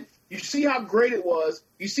segment, you see how great it was,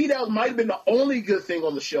 you see that might have been the only good thing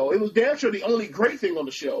on the show. It was damn sure the only great thing on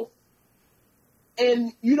the show.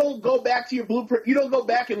 And you don't go back to your blueprint, you don't go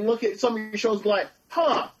back and look at some of your shows and be like,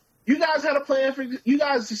 you guys had a plan you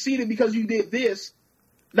guys succeeded because you did this,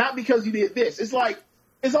 not because you did this.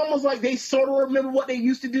 It's almost like they sort of remember what they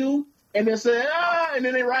used to do, and then say, and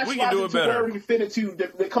then they rationalize it to where we can fit it to,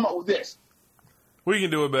 they come up with this. We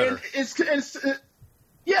can do it better.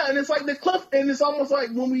 And it's like the cliff, and it's almost like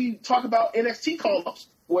when we talk about NXT call-ups,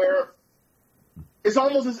 where it's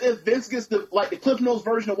almost as if Vince gets the Cliff Notes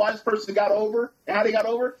version of why this person got over and how they got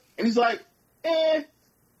over, and he's like,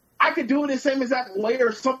 I could do it the same exact way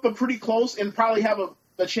or something pretty close and probably have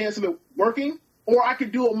a chance of it working, or I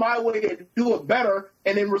could do it my way and do it better,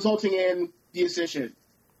 and then resulting in the Ascension,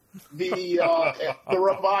 the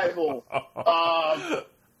Revival,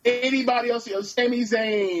 anybody else, Sami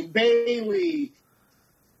Zayn, Bayley,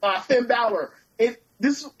 Finn Balor.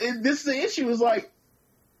 This is the issue. Is like,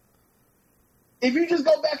 if you just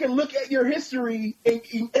go back and look at your history and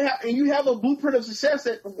you have a blueprint of success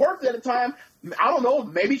that worked at a time, I don't know,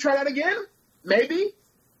 maybe try that again, maybe.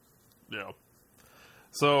 Yeah.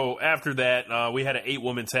 So after that, we had an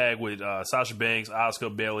 8-woman tag with Sasha Banks,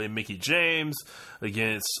 Asuka, Bayley, and Mickie James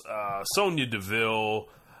against Sonya Deville,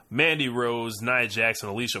 Mandy Rose, Nia Jax,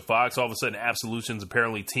 and Alicia Fox. All of a sudden, Absolution's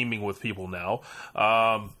apparently teaming with people now.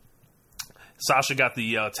 Sasha got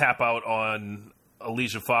the tap out on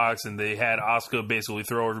Alicia Fox, and they had Asuka basically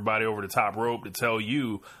throw everybody over the top rope to tell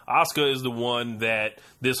you Asuka is the one that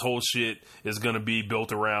this whole shit is going to be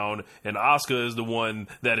built around, and Asuka is the one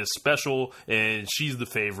that is special, and she's the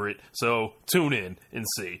favorite. So tune in and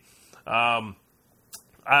see. I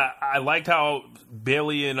liked how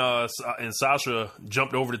Bayley and Sasha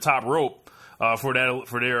jumped over the top rope for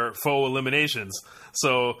their faux eliminations.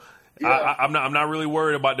 So. Yeah. I'm not really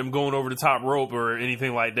worried about them going over the top rope or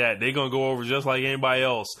anything like that. They're going to go over just like anybody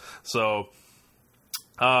else. So,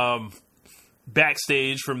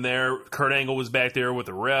 backstage from there, Kurt Angle was back there with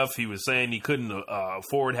the ref. He was saying he couldn't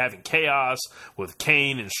afford having chaos with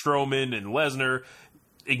Kane and Strowman and Lesnar,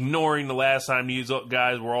 ignoring the last time these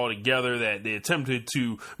guys were all together, that they attempted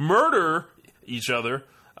to murder each other.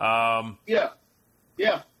 Yeah.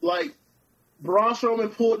 Like, Braun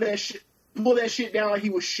Strowman pulled that shit down like he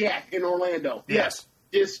was Shaq in Orlando. Yes.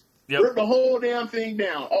 Just rip the whole damn thing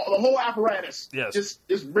down. The whole apparatus. Yes.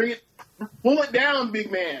 Just bring it, pull it down, big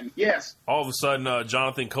man. Yes. All of a sudden,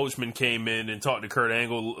 Jonathan Coachman came in and talked to Kurt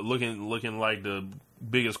Angle, looking like the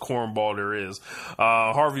biggest cornball there is.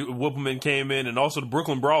 Harvey Whippleman came in, and also the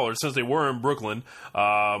Brooklyn Brawler, since they were in Brooklyn.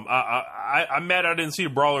 I'm mad I didn't see the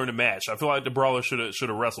Brawler in the match. I feel like the Brawler should have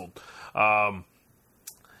wrestled. How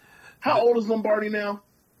old is Lombardi now?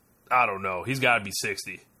 I don't know. He's got to be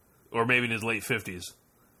 60, or maybe in his late 50s.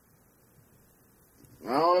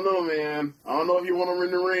 I don't know, man. I don't know if you want him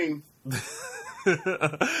in the ring.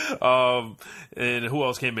 And who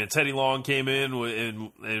else came in? Teddy Long came in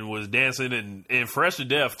and was dancing and fresh to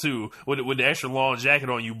death too, with the extra long jacket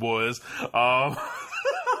on, you boys. And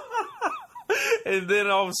then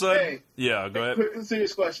all of a sudden, yeah, go ahead.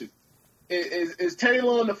 Serious question: Is Teddy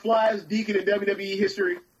Long the flyest deacon in WWE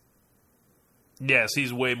history? Yes,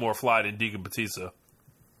 he's way more fly than Deacon Batista.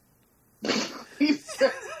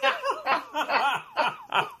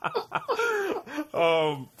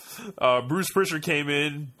 Bruce Prichard came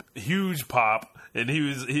in, huge pop, and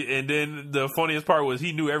and then the funniest part was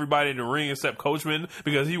he knew everybody in the ring except Coachman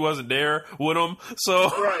because he wasn't there with him. So,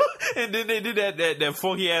 right. And then they did that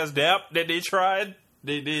funky ass dap that they tried.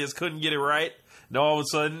 They just couldn't get it right. And all of a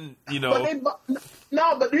sudden, but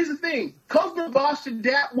here's the thing. Coachman botched the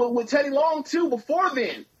dap with Teddy Long too before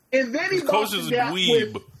then, and then he botched the dap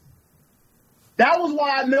with. That was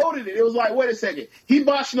why I noted it. It was like, wait a second, he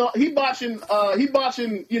botching,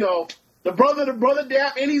 the brother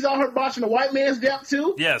dap, and he's out here botching the white man's dap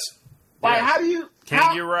too. Yes. Like, yes. How do you?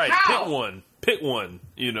 Can't get right. How? Pick one.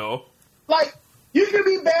 Like, you can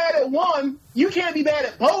be bad at one, you can't be bad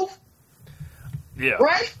at both. Yeah.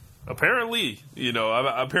 Right. Apparently,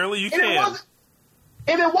 apparently you can.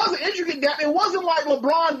 And it wasn't intricate dap. It wasn't like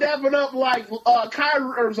LeBron dapping up like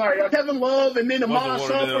Kevin Love, and then Amon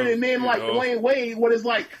Shumpert, and then like Dwayne Wade, where there's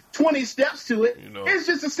like 20 steps to it. It's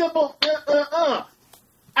just a simple I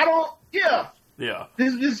don't. Yeah. Yeah.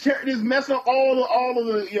 This messing up all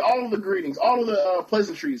of the greetings, all of the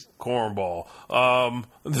pleasantries. Cornball.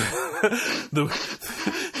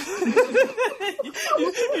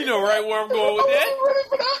 You know right where I'm going with that. I wasn't ready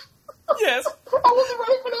for that. Yes. I wasn't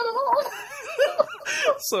ready for that at all.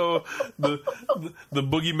 So the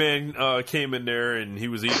boogeyman came in there, and he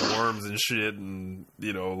was eating worms and shit, and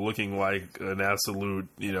looking like an absolute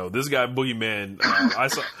this guy boogeyman. I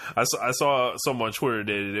saw someone on Twitter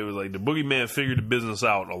that it was like the boogeyman figured the business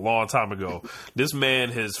out a long time ago. This man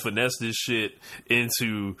has finessed this shit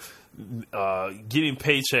into getting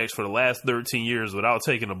paychecks for the last 13 years without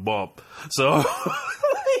taking a bump. So.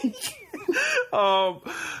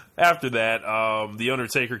 After that, The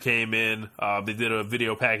Undertaker came in. They did a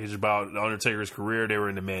video package about The Undertaker's career. They were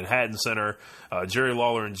in the Manhattan Center. Jerry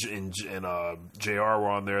Lawler and JR were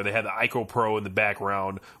on there. They had the Ico Pro in the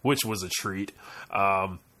background, which was a treat.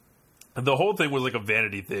 The whole thing was like a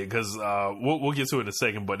vanity thing, because we'll get to it in a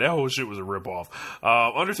second, but that whole shit was a ripoff.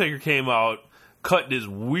 Undertaker came out, cut this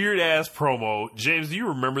weird-ass promo. James, do you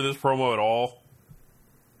remember this promo at all?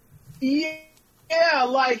 Yeah,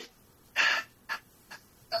 like...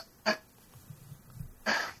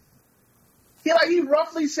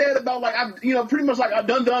 roughly said about like pretty much like I've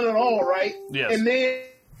done it all, right? Yes. And then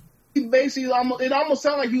he basically it almost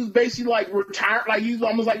sounded like he was basically like retired, like he was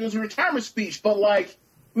almost like it was a retirement speech, but like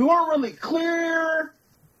we weren't really clear,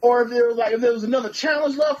 or if there was another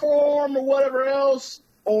challenge left for him or whatever else,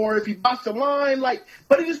 or if he boxed the line, like.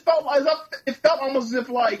 But it just felt like it felt almost as if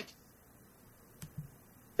like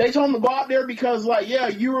they told him to go out there because like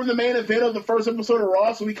you were in the main event of the first episode of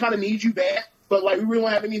Raw, so we kind of need you back, but like we really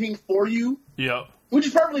don't have anything for you. Yep. Which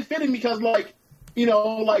is perfectly fitting because like.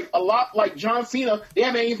 Like a lot like John Cena, they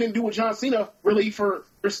haven't anything to do with John Cena really for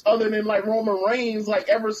other than like Roman Reigns, like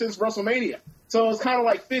ever since WrestleMania. So it's kind of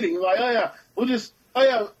like fitting, like we need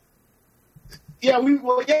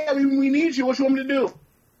you. What you want me to do?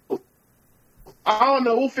 I don't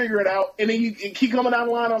know. We'll figure it out. And then you keep coming down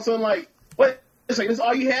the line on something like, wait, it's like this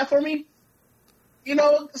all you have for me?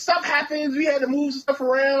 Stuff happens. We had to move stuff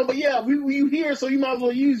around, but we here, so you might as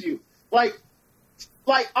well use you. Like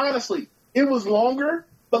honestly. It was longer,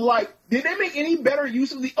 but, like, did they make any better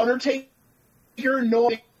use of The Undertaker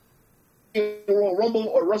knowing Royal Rumble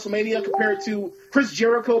or WrestleMania compared to Chris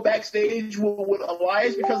Jericho backstage with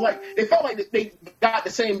Elias? Because, like, it felt like they got the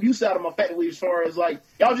same use out of him effectively as far as, like,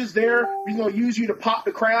 y'all just there, we're going to use you to pop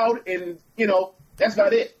the crowd, and, that's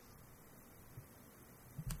about it.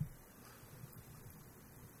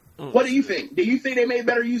 What do you think? Do you think they made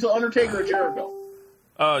better use of Undertaker or Jericho?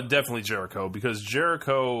 Definitely Jericho, because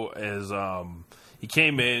Jericho is he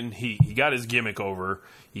came in, he got his gimmick over,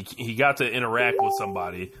 he got to interact with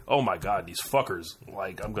somebody. Oh my God, these fuckers!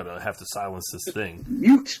 Like I'm gonna have to silence this thing.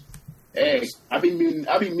 Mute. Hey, I be muting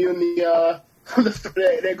the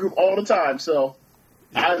that group all the time, so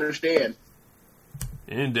yeah. I understand.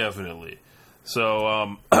 Indefinitely.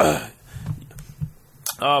 So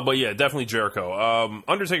but yeah, definitely Jericho.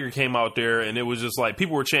 Undertaker came out there, and it was just like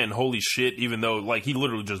people were chanting "Holy shit!" Even though like he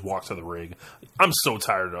literally just walked to the ring. I'm so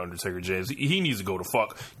tired of Undertaker, James. He needs to go to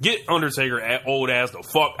fuck. Get Undertaker old ass the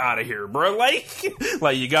fuck out of here, bro. Like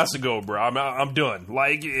you got to go, bro. I'm done.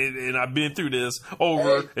 Like, and I've been through this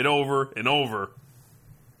over and over and over.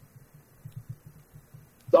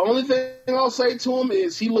 The only thing I'll say to him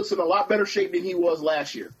is he looks in a lot better shape than he was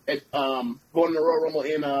last year at going to the Royal Rumble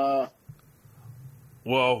in.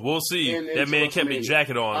 Well, we'll see. That man kept his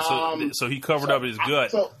jacket on, so he covered up his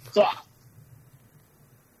gut.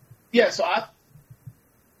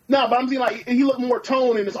 But I'm saying like he looked more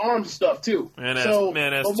toned in his arms and stuff too. That's all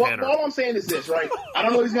I'm saying is this, right? I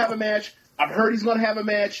don't know if he's gonna have a match. I've heard he's gonna have a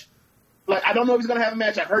match. Like I don't know if he's gonna have a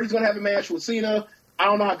match. I've heard he's gonna have a match with Cena. I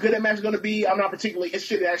don't know how good that match is gonna be. I'm not particularly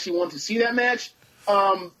interested in actually wanting to see that match.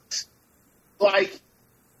 Like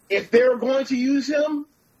if they're going to use him.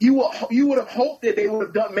 You would have hoped that they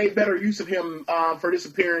would have made better use of him for this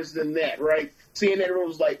appearance than that, right? Seeing that it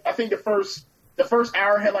was like I think the first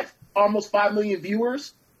hour had like almost 5 million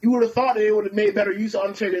viewers. You would have thought that they would have made better use of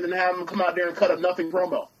Undertaker than have him come out there and cut a nothing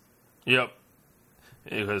promo. Yep,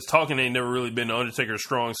 because talking ain't never really been the Undertaker's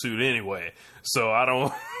strong suit anyway. So I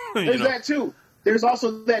don't. That too. There's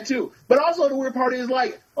also that too. But also the weird part is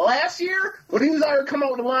like last year when he was out there coming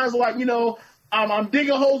out with the lines like I'm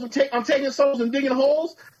digging holes and I'm taking souls and digging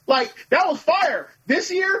holes. Like, that was fire. This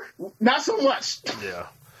year, not so much. Yeah.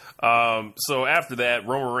 So after that,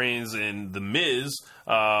 Roman Reigns and The Miz,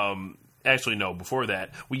 actually, no, before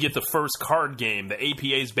that, we get the first card game. The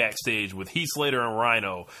APA's backstage with Heath Slater and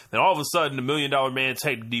Rhino. Then all of a sudden, the $1 Million Man,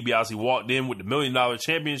 Ted DiBiase, walked in with the $1 Million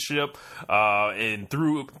Championship and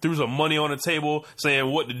threw some money on the table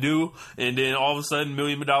saying what to do. And then all of a sudden, $1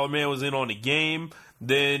 Million Man was in on the game.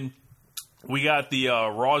 Then we got the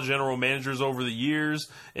Raw general managers over the years,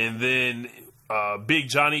 and then Big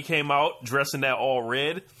Johnny came out dressed in that all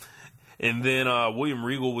red, and then William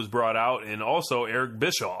Regal was brought out, and also Eric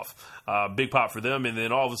Bischoff. Big pop for them, and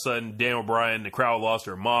then all of a sudden, Daniel Bryan, the crowd lost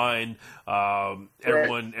their mind.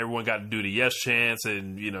 Everyone got to do the yes chants,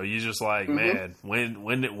 and you're just like, man,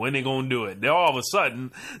 when they gonna do it? Then all of a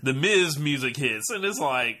sudden, the Miz music hits, and it's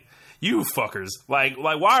like, you fuckers. Like,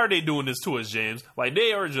 why are they doing this to us, James? Like,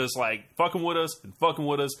 they are just, like, fucking with us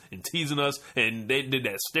and teasing us. And they did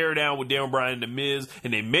that stare down with Daniel Bryan and The Miz.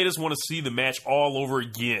 And they made us want to see the match all over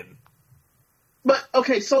again. But,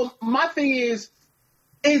 okay, so my thing is,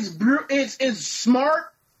 it's smart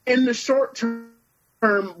in the short term,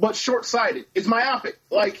 but short-sighted. It's myopic.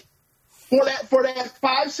 Like, for that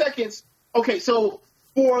 5 seconds, okay, so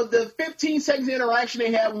for the 15 seconds of interaction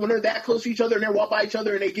they have when they're that close to each other and they walk by each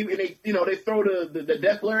other and they throw the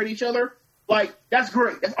death glare at each other, like, that's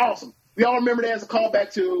great. That's awesome. We all remember that as a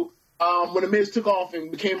callback to when The Miz took off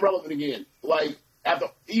and became relevant again. Like,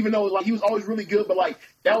 even though like he was always really good, but like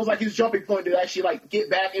that was like his jumping point to actually like get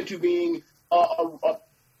back into being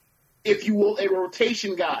if you will, a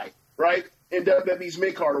rotation guy, right, in WWE's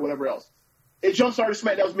mid-card or whatever else. It jump-started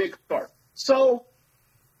SmackDown was mid-card. So,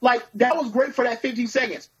 like, that was great for that 15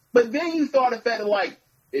 seconds. But then you thought of that, like,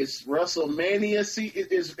 it's WrestleMania,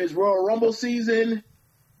 is Royal Rumble season,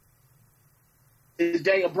 is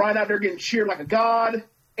Daniel Bryan out there getting cheered like a god,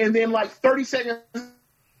 and then, like, 30 seconds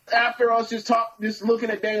after us just looking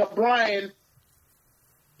at Daniel Bryan,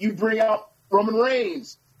 you bring out Roman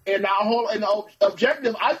Reigns. And the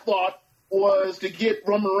objective, I thought, was to get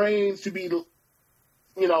Roman Reigns to be,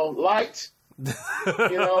 liked.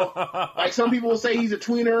 Like some people will say he's a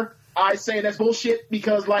tweener. I say that's bullshit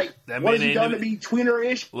because, like, what has he done to be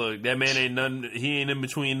tweener-ish? Look, that man ain't none. He ain't in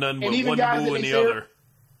between none but one boo and the other.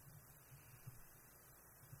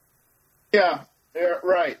 Yeah,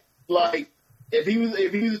 right. Like, if he was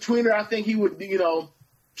a tweener, I think he would,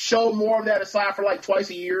 show more of that aside for like twice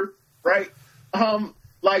a year, right?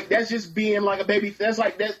 Like, that's just being like a baby. That's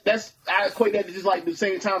like that's I equate that to just like the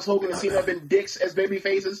same times Hogan and Cena have been dicks as baby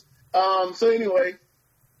faces. So anyway,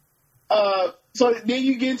 so then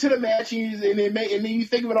you get into the match and then you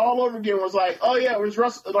think of it all over again. Where it's like, oh yeah,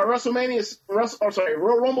 WrestleMania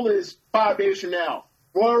Royal Rumble is 5 days from now.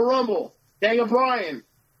 Royal Rumble, Daniel Bryan,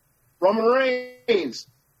 Roman Reigns.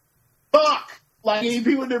 Fuck, like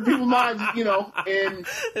people's minds, and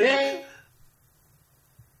then,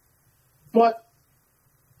 but.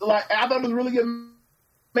 Like, I thought it was a really good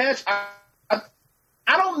match. I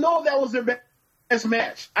don't know if that was their best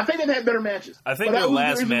match. I think they've had better matches. I think their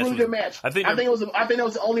last match was a really good match. I think that was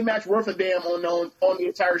the only match worth a damn on the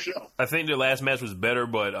entire show. I think their last match was better,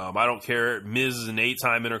 but I don't care. Miz is an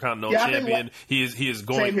 8-time Intercontinental Champion. He is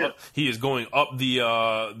going up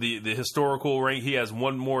the historical rank. He has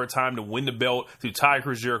one more time to win the belt to tie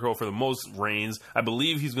Chris Jericho for the most reigns. I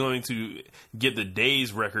believe he's going to get the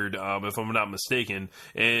days record, if I'm not mistaken.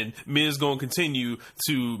 And Miz going to continue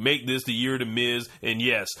to make this the year to Miz. And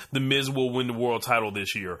yes, the Miz will win the world title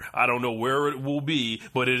this year. I don't know where it will be,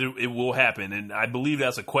 but it will happen. And I believe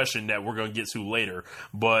that's a question that we're going to get to later.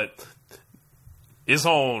 But it's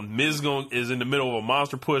on. Miz is in the middle of a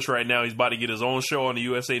monster push right now. He's about to get his own show on the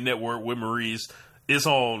USA Network with Maurice. It's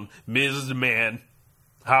on. Miz is the man.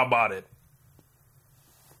 How about it?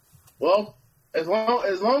 Well, as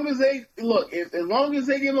long as they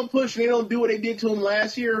give him a push and they don't do what they did to him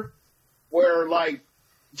last year, where like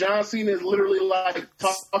John Cena is literally like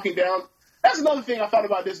talking down. That's another thing I thought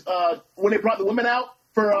about this when they brought the women out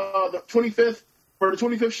for the 25th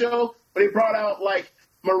show. When they brought out like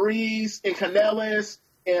Maurice and Kanellis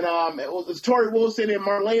and it was Tori Wilson and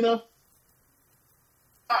Marlena.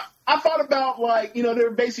 I thought about like they're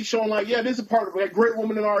basically showing like this is a part of a great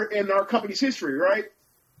woman in our company's history, right?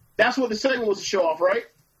 That's what the segment was to show off, right?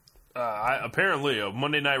 Apparently, a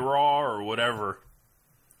Monday Night Raw or whatever.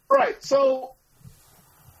 Right. So,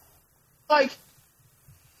 like,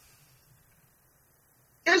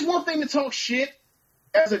 it's one thing to talk shit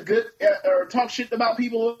or talk shit about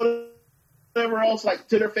people, whatever else, like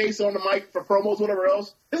to their face on the mic for promos, whatever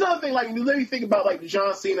else. There's another thing, like, let me think about like the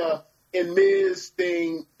John Cena and Miz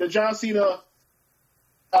thing, the John Cena,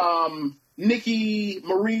 Nikki,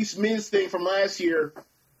 Maurice, Miz thing from last year,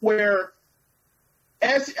 where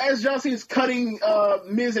as John Cena's cutting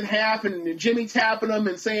Miz in half and Jimmy tapping him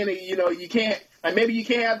and saying that, you can't, like maybe you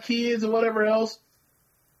can't have kids or whatever else.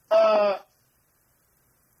 John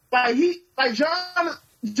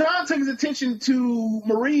took his attention to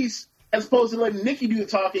Maurice as opposed to letting Nikki do the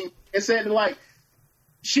talking and said like,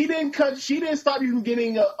 she didn't stop you from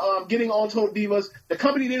getting on Total Divas. The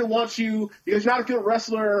company didn't want you because you're not a good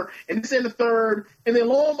wrestler, and this and the third. And then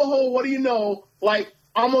lo and behold, what do you know? Like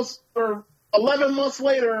almost 11 months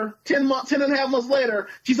later, 10 and a half months later,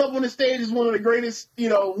 she's up on the stage as one of the greatest,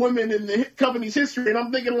 women in the company's history. And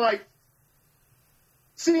I'm thinking like,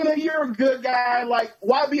 Cena, you're a good guy. Like,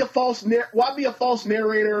 why be a false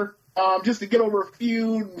narrator just to get over a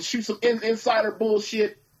feud and shoot some insider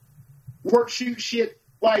bullshit, shoot shit?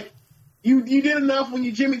 Like, you did enough when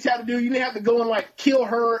you Jimmy tapped the dude. You didn't have to go and like kill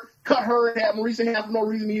her, cut her, and have Maurice in half for no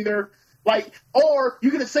reason either. Like, or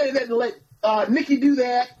you could have said that to let Nikki do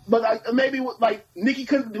that, but maybe like Nikki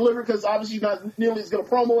couldn't deliver because obviously she's not nearly as good a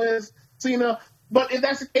promo as Cena. But if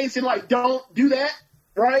that's the case, then like don't do that,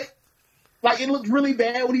 right? Like it looked really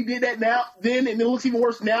bad when he did that then, and it looks even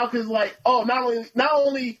worse now because like, oh, not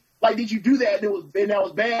only like did you do that and that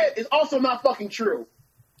was bad, it's also not fucking true.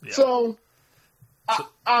 Yeah. So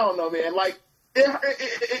I don't know, man. Like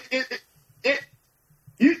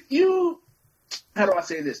you how do I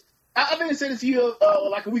say this? I think I said this to you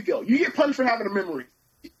like a week ago. You get punished for having a memory.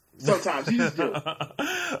 Sometimes you just do.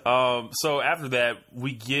 So after that,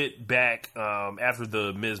 we get back after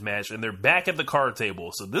the Miz match, and they're back at the card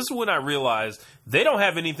table. So this is when I realized they don't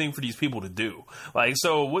have anything for these people to do. Like,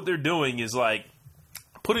 so what they're doing is like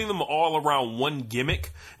putting them all around one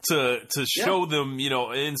gimmick to show them, you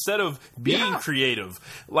know, instead of being creative.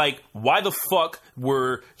 Like, why the fuck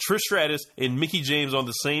were Trish Stratus and Mickie James on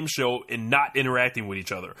the same show and not interacting with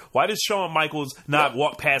each other? Why did Shawn Michaels not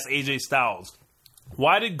walk past AJ Styles?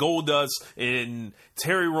 Why did Goldust and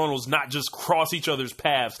Terry Runnels not just cross each other's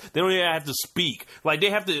paths? They don't even have to speak. Like,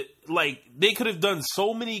 they have to, like, they could have done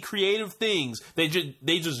so many creative things they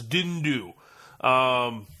just didn't do.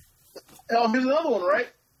 Here's another one, right?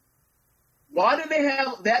 Why did they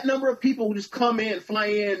have that number of people who just come in, fly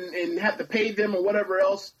in, and have to pay them or whatever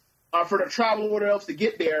else for the travel or whatever else to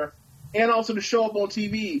get there, and also to show up on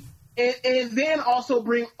TV? And then also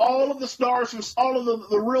bring all of the stars from all of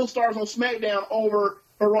the real stars on SmackDown over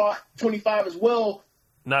for Raw 25 as well.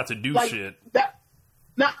 Not to do shit.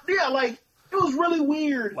 It was really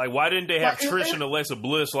weird. Like, why didn't they have Trish and Alexa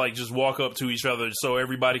Bliss, like, just walk up to each other so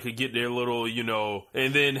everybody could get their little, you know,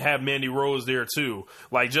 and then have Mandy Rose there, too.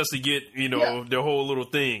 Like, just to get, you know, their whole little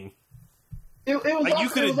thing. It was like, also, you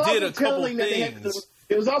could have did a couple things.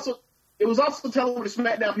 It was also telling the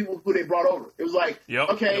SmackDown people who they brought over. It was like,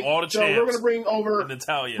 okay, all the so we're going to bring over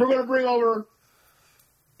Natalya. We're going to bring over...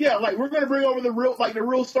 Yeah, like, we're going to bring over the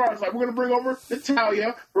real stars. Like, we're going to bring over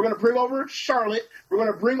Natalya. We're going to bring over Charlotte. We're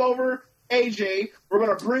going to bring over AJ. We're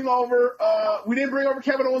going to bring over, we didn't bring over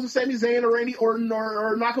Kevin Owens and Sami Zayn or Randy Orton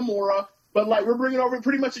or Nakamura, but, like, we're bringing over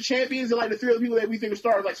pretty much the champions and, like, the three other people that we think are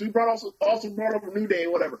stars. Like, so we also brought over New Day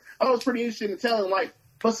and whatever. I thought it was pretty interesting to tell him, like,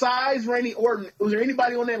 besides Randy Orton, was there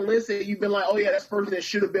anybody on that list that you've been like, oh yeah, that's the person that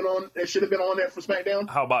should have been on there for SmackDown?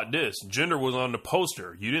 How about this? Jinder was on the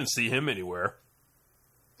poster. You didn't see him anywhere.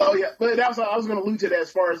 Oh yeah, but that's what I was going to allude to that as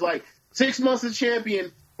far as, like, 6 months as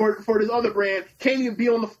champion for this other brand, can't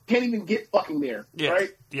even get fucking there, right?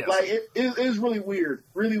 Yes. Like, it is really weird,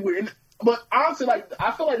 really weird. But honestly, like, I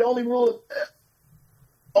feel like the only real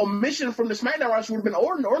omission from the SmackDown roster would have been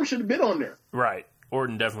Orton. Orton should have been on there. Right.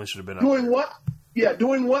 Orton definitely should have been on doing there. what? Yeah,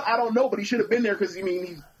 doing what? I don't know, but he should have been there because, I mean,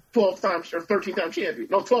 he's 12-time or 13-time champion.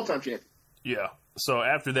 No, 12-time champion. Yeah. So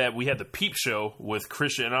after that, we had the Peep Show with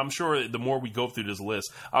Christian, and I'm sure the more we go through this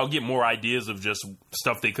list, I'll get more ideas of just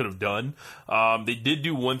stuff they could have done. They did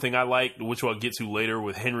do one thing I liked, which I'll get to later,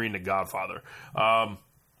 with Henry and the Godfather.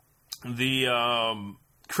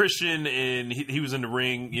 Christian, and he was in the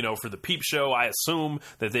ring, you know, for the Peep Show. I assume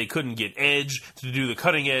that they couldn't get Edge to do the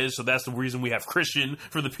cutting edge, so that's the reason we have Christian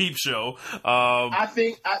for the Peep Show. I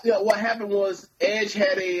think what happened was Edge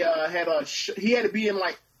had he had to be in,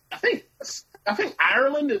 like, I think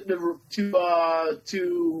Ireland to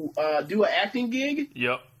do an acting gig.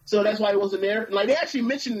 Yep. So that's why he wasn't there. Like, they actually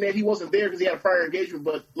mentioned that he wasn't there because he had a prior engagement,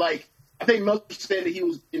 but, like, I think most said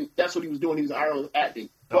that that's what he was doing. He was in Ireland acting.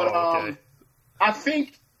 But okay. I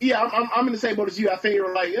think, I'm in the same boat as you. I think they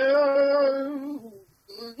were like,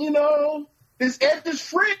 you know, this Edge's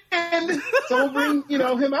friend, so we'll bring, you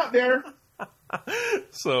know, him out there.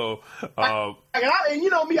 So, and you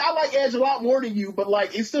know me, I like Edge a lot more than you, but,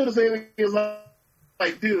 like, it's still the same thing as,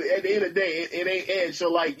 like, dude, at the end of the day, it ain't Edge. So,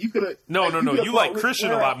 like, you could have. No, you like Christian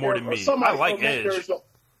a lot more than me. I like Edge.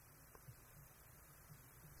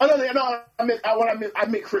 I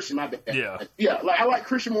meant Christian. My bad. Yeah. Like, I like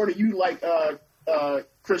Christian more than you like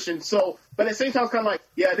Christian. So, but at the same time, it's kind of like,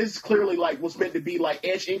 yeah, this is clearly, like, what's meant to be, like,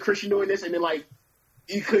 Edge and Christian doing this, and then, like,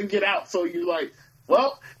 you couldn't get out, so you're like,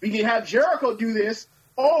 well, we can have Jericho do this,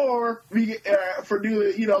 or we do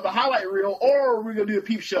the, you know, the highlight reel, or we're gonna do the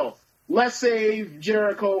Peep Show. Let's save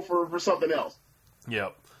Jericho for something else.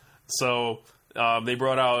 Yep. So they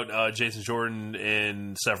brought out Jason Jordan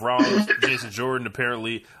and Seth Rollins. Jason Jordan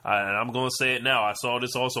apparently, and I'm going to say it now. I saw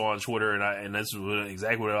this also on Twitter, and that's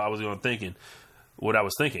exactly what I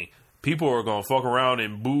was thinking. People are going to fuck around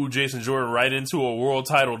and boo Jason Jordan right into a world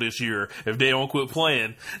title this year if they don't quit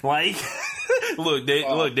playing. Like, they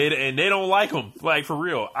don't like him. Like, for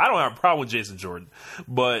real. I don't have a problem with Jason Jordan,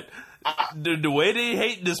 but the way they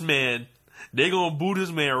hate this man, they're going to boo this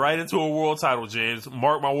man right into a world title, James.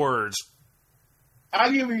 Mark my words.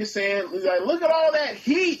 I get what you're saying. Like, look at all that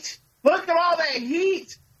heat. Look at all that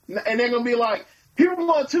heat. And they're going to be like, people are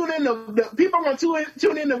going to tune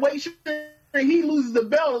in to wait and he loses the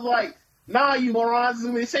belt. It's like, nah, you morons. It's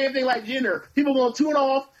going to be the same thing like Jinder. People are going to tune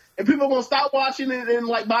off, and people are going to stop watching it, and,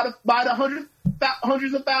 like, by the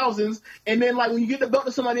hundreds of thousands, and then, like, when you get the belt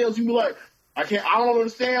to somebody else, you be like, I don't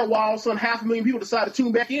understand why all of a sudden 500,000 people decide to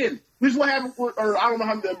tune back in. Which is what happened, or I don't know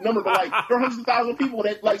how the number, but, like, there are hundreds of thousands of people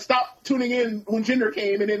that, like, stopped tuning in when Jinder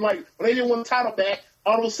came, and then, like, when they didn't want the title back,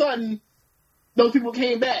 all of a sudden, those people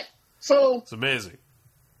came back. So it's amazing.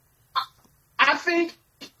 I think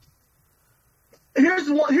here's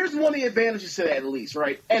one of the advantages to that, at least,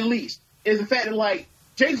 right? At least is the fact that like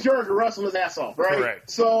Jason Jordan can wrestle his ass off, right?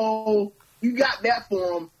 Correct. So you got that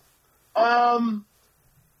for him.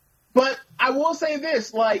 But I will say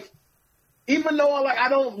this, like, even though like I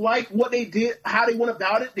don't like what they did, how they went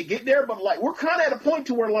about it to get there, but like we're kind of at a point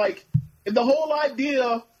to where like if the whole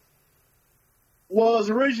idea was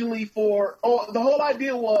originally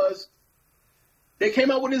they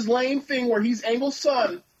came out with this lame thing where he's Angle's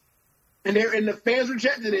son, and the fans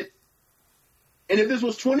rejected it. And if this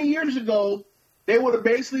was 20 years ago, they would have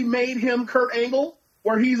basically made him Kurt Angle,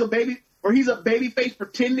 where he's a babyface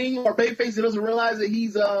pretending, or babyface that doesn't realize that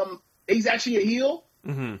he's actually a heel.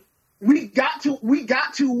 Mm-hmm. We got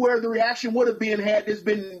to where the reaction would have been had this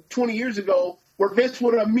been 20 years ago, where Vince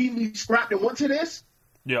would have immediately scrapped and went to this.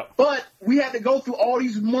 Yeah. But we had to go through all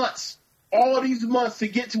these months to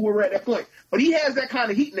get to where we're at that point. But he has that kind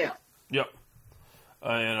of heat now. Yep.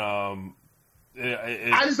 And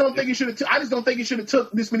I just don't think it should have. I just don't think it should have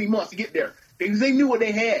took this many months to get there, because they knew what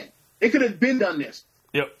they had. They could have been done this.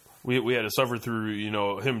 Yep. We had to suffer through,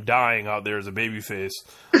 him dying out there as a babyface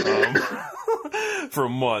for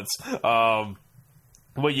months.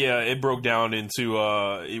 But yeah, it broke down into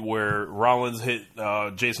where Rollins hit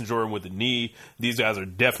Jason Jordan with the knee. These guys are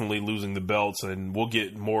definitely losing the belts, and we'll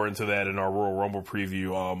get more into that in our Royal Rumble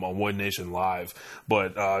preview on One Nation Live.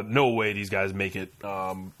 But no way these guys make it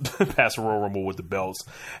past the Royal Rumble with the belts.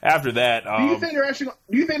 After that, do you think they're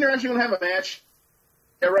actually going to have a match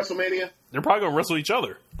at WrestleMania? They're probably going to wrestle each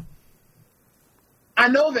other. I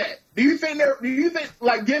know that. Do you think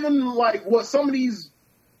like given like what some of these?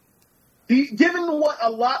 Given what a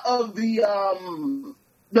lot of the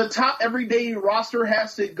top everyday roster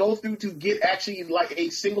has to go through to get actually like a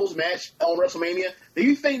singles match on WrestleMania, do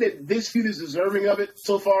you think that this feud is deserving of it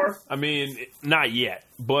so far? I mean, not yet,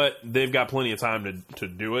 but they've got plenty of time to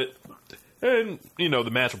do it. And, the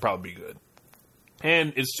match will probably be good.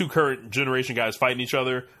 And it's two current generation guys fighting each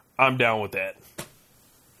other. I'm down with that.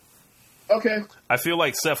 Okay. I feel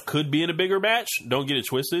like Seth could be in a bigger match. Don't get it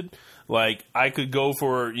twisted. Like, I could go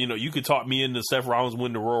for, you could talk me into Seth Rollins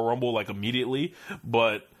winning the Royal Rumble, like, immediately.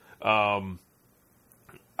 But I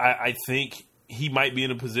think he might be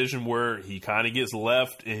in a position where he kind of gets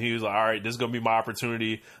left, and he was like, all right, this is going to be my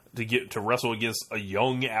opportunity to wrestle against a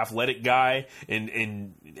young, athletic guy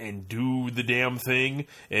and do the damn thing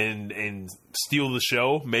and steal the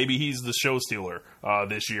show. Maybe he's the show stealer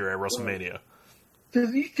this year at WrestleMania.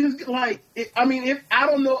 Because like, I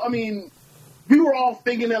don't know, we were all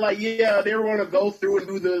thinking that, like, yeah, they were going to go through and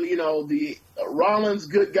do the Rollins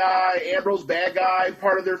good guy, Ambrose bad guy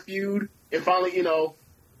part of their feud, and finally, and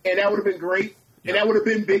that would have been great, and that would have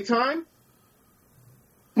been big time.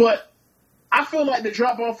 But I feel like the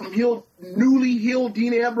drop off from newly healed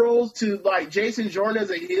Dean Ambrose to like Jason Jordan as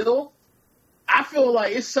a heel, I feel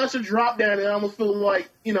like it's such a drop down, and I almost feel like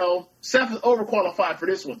Seth is overqualified for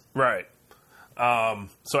this one. Right.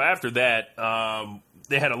 So after that,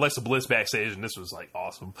 they had Alexa Bliss backstage, and this was like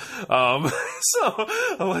awesome. So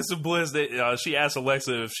Alexa Bliss, she asked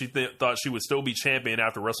Alexa if she thought she would still be champion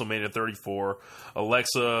after WrestleMania 34.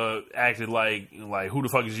 Alexa acted like who the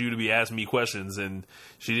fuck is you to be asking me questions? And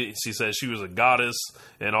she said she was a goddess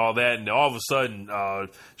and all that. And all of a sudden,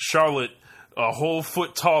 Charlotte, a whole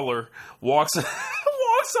foot taller, walks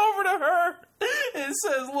over to her and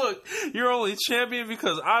says, "Look, you're only champion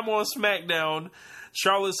because I'm on SmackDown."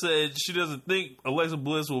 Charlotte said she doesn't think Alexa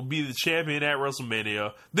Bliss will be the champion at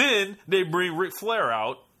WrestleMania. Then they bring Ric Flair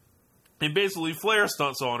out, and basically Flair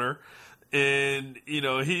stunts on her. And,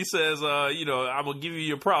 he says, I'm going to give you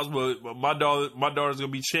your props, but my daughter's going to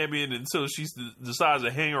be champion until she decides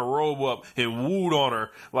to hang her robe up and wooed on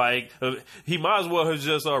her. Like, he might as well have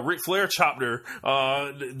just Ric Flair chopped her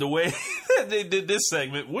the way they did this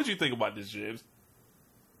segment. What do you think about this, James?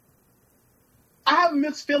 I have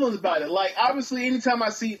mixed feelings about it. Like, obviously, anytime I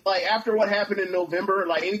see, like, after what happened in November,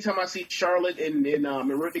 like, anytime I see Charlotte and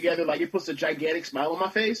Rick together, like, it puts a gigantic smile on my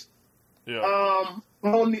face. Yeah.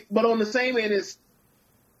 But on the same end, it's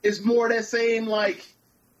more that same, like,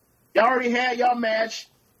 y'all already had y'all match.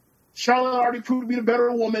 Charlotte already proved to be the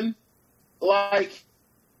better woman. Like,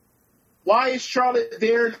 why is Charlotte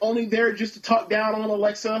there and only there just to talk down on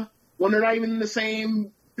Alexa when they're not even in the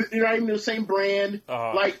same brand?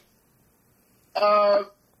 Like, I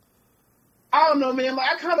don't know, man. Like,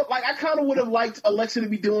 I kind of would have liked Alexa to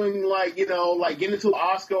be doing, like, like getting into an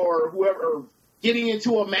Oscar or whoever, or getting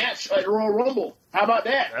into a match at Royal Rumble. How about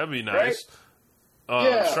that? That'd be nice.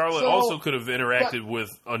 Right? Charlotte also could have interacted with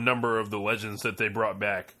a number of the legends that they brought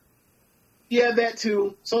back. Yeah, that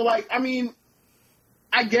too. So, like, I mean,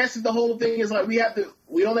 I guess the whole thing is like we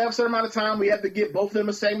don't have a certain amount of time. We have to get both of them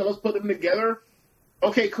a segment. Let's put them together.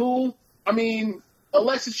 Okay, cool. I mean,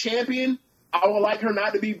 Alexa's champion. I would like her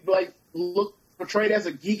not to be like portrayed as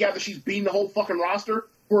a geek after she's beaten the whole fucking roster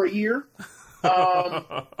for a year.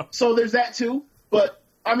 So there's that too. But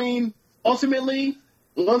I mean, ultimately,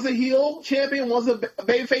 one's a heel champion, one's a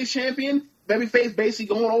babyface champion. Babyface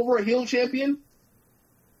basically going over a heel champion.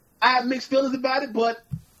 I have mixed feelings about it, but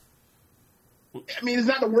I mean, it's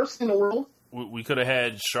not the worst thing in the world. We could have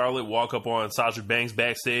had Charlotte walk up on Sasha Banks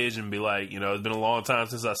backstage and be like, it's been a long time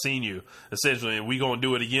since I've seen you, essentially, and we going to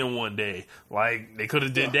do it again one day. Like, they could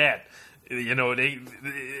have did that. They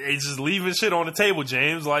just leaving shit on the table,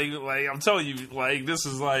 James. Like I'm telling you, like, this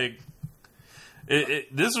is like,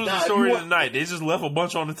 this was the story of the night. They just left a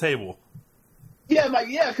bunch on the table. Yeah,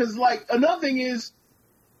 because, like, another thing is,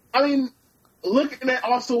 I mean, looking at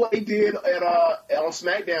also what they did on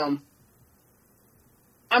SmackDown,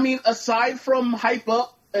 I mean, aside from hype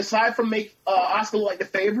up, aside from make Asuka like the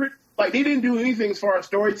favorite, like, they didn't do anything as far as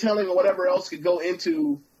storytelling or whatever else could go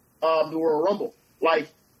into the Royal Rumble. Like,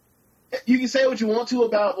 you can say what you want to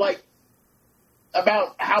about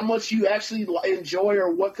how much you actually enjoy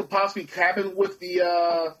or what could possibly happen with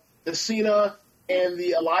the Cena and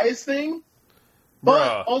the Elias thing,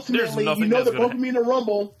 but ultimately, they're both going to be in the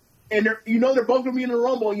Rumble. And they're both going to be in the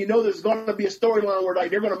Rumble, and there's going to be a storyline where, like,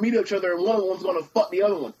 they're going to meet each other, and one of them's going to fuck the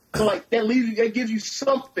other one. So, like, that gives you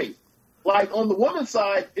something. Like, on the women's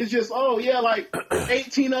side, it's just,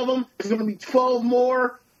 18 of them. There's going to be 12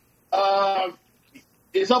 more.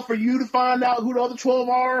 It's up for you to find out who the other 12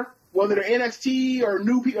 are, whether they're NXT or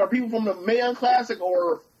new people, or people from the Mae Classic,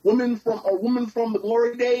 or women from the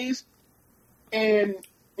Glory Days, and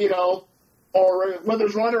or whether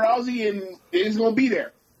it's Ronda Rousey, and it's going to be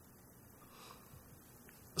there.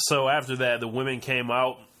 So after that, the women came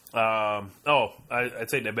out. I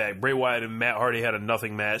take that back. Bray Wyatt and Matt Hardy had a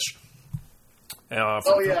nothing match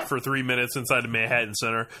for 3 minutes inside the Manhattan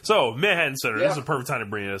Center. So, Manhattan Center, this is a perfect time to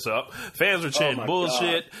bring this up. Fans were chanting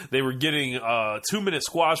bullshit. God. They were getting 2-minute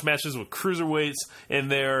squash matches with cruiserweights in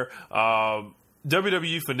there.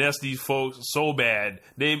 WWE finessed these folks so bad.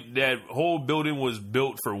 That whole building was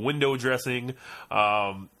built for window dressing.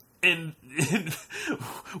 And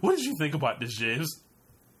what did you think about this, James?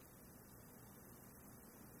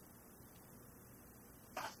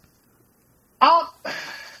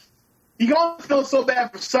 You gonna feel so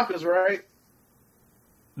bad for suckers, right?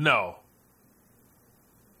 No.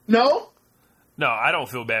 No? No, I don't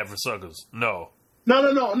feel bad for suckers. No.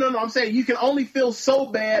 No. I'm saying you can only feel so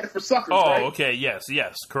bad for suckers. Oh, right? Okay. Yes,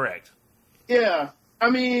 correct. Yeah,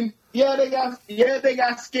 I mean, they got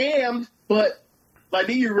scammed, but like,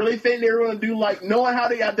 do you really think they were going to do, like, knowing how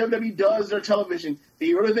WWE does their television? Do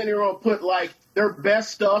you really think they were going to put, like, their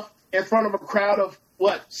best stuff in front of a crowd of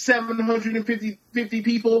 750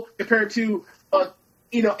 people compared to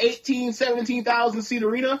 17,000 seat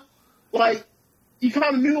arena? Like, you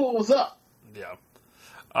kind of knew what was up. Yeah.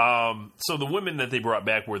 So the women that they brought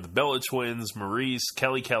back were the Bella Twins, Maurice,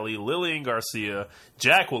 Kelly, Lillian Garcia,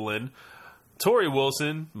 Jacqueline, Tori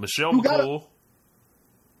Wilson, Michelle McCool.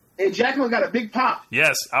 And Jacqueline got a big pop.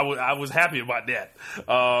 Yes, I was happy about that.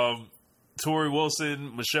 Tori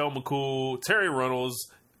Wilson, Michelle McCool, Terry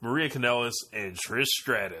Runnels, Maria Kanellis, and Trish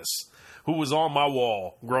Stratus, who was on my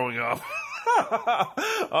wall growing up.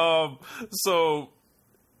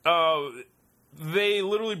 They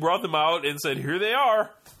literally brought them out and said, "Here they are.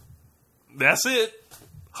 That's it.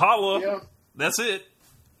 Holla. Yeah. That's it."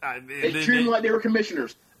 They treated them like they were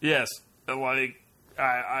commissioners. Yes. Like,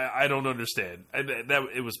 I don't understand.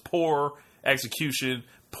 It was poor execution,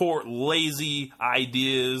 poor, lazy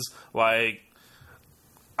ideas. Like,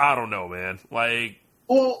 I don't know, man. Like,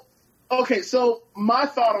 well, okay, so my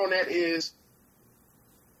thought on that is,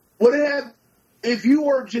 would it have, if you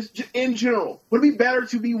were just in general, would it be better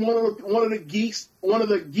to be one of the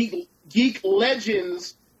geek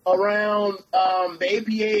legends around the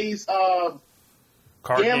APA's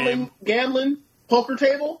gambling poker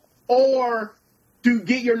table, or to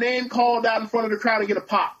get your name called out in front of the crowd and get a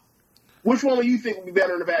pop? Which one do you think would be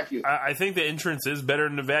better in the vacuum? I think the entrance is better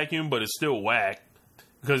in the vacuum, but it's still whack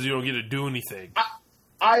because you don't get to do anything.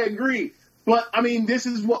 I agree, but I mean, this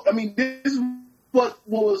is what we were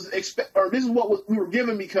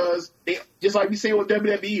given, because they, just like we say with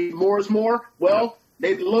WWE, more is more. Well,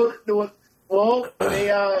 they loaded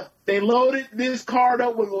this card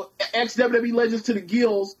up with ex-WWE legends to the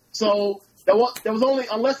gills. So there was only,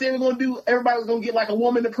 unless they were going to do, everybody was going to get like a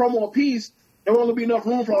woman to promo a piece, there wasn't going to be enough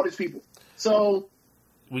room for all these people. So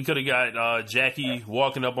We could have got Jackie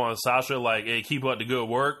walking up on Sasha like, "Hey, keep up the good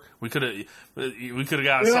work." We could have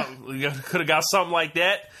got something. We could have got something like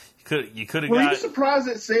that. You could have got. Were you surprised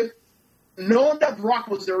that Sable? Knowing that Brock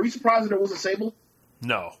was there, were you surprised that there wasn't Sable?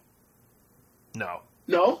 No.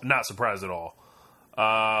 Not surprised at all.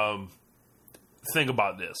 Think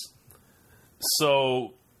about this.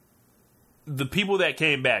 So, the people that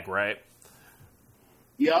came back, right?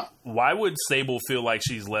 Yeah. Why would Sable feel like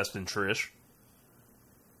she's less than Trish?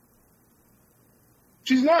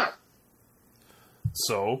 She's not.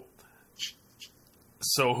 So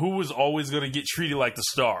who was always going to get treated like the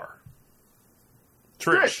star?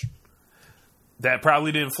 Trish. That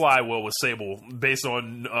probably didn't fly well with Sable, based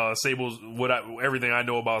on Sable's everything I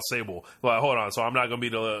know about Sable. Like, hold on, so I'm not going to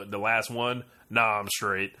be the last one? Nah, I'm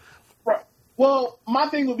straight. Right. Well, my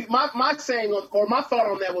thing would be my saying or my thought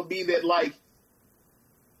on that would be that, like,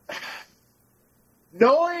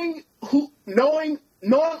 knowing all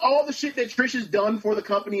the shit that Trish has done for the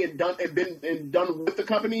company and done with the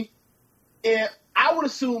company, and I would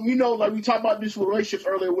assume, like we talked about this relationships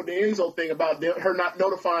earlier with the Enzo thing about him not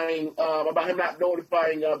notifying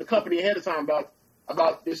the company ahead of time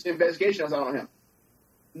about this investigation that's out on him.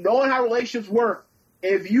 Knowing how relationships work,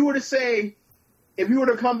 if you were to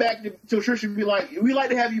come back to Trish and be like, we'd like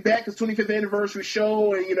to have you back, it's 25th anniversary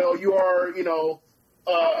show, and you are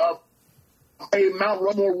a Mount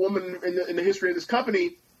Rushmore woman in the history of this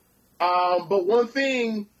company. But one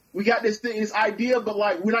thing, we got this idea, but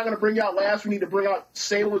like, we're not going to bring you out last. We need to bring out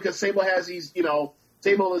Sable because Sable has these,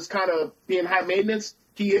 Sable is kind of being high maintenance.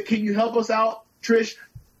 Can you help us out, Trish?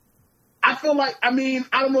 I feel like, I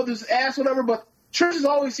don't know if this is ass or whatever, but Trish has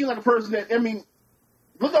always seemed like a person that,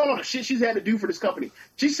 look at all the shit she's had to do for this company.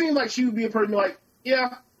 She seemed like she would be a person like,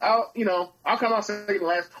 yeah, I'll come out second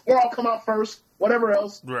last, or I'll come out first, whatever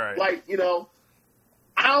else. Right. Like,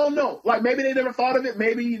 I don't know. Like, maybe they never thought of it.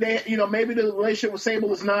 Maybe maybe the relationship with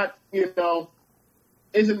Sable is not, isn't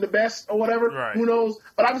the best or whatever. Right. Who knows?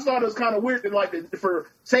 But I just thought it was kind of weird that, like,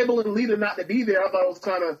 for Sable and Lita not to be there. I thought it was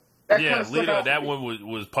kind of. Lita, that one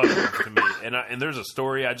was puzzling to me, and there's a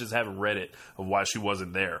story, I just haven't read it, of why she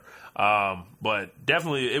wasn't there. But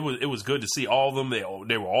definitely, it was good to see all of them.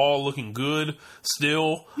 They were all looking good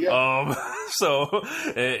still. Yeah. So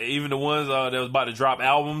even the ones that was about to drop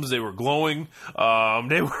albums, they were glowing.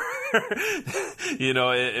 They were,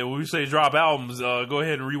 and when we say drop albums, go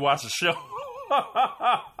ahead and rewatch the show.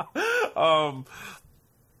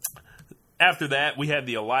 After that, we had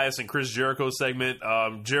the Elias and Chris Jericho segment.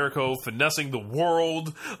 Jericho finessing the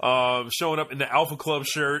world, showing up in the Alpha Club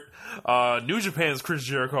shirt. New Japan's Chris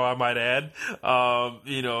Jericho, I might add.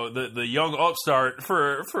 The young upstart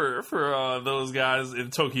for those guys in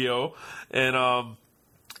Tokyo. And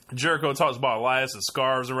Jericho talks about Elias'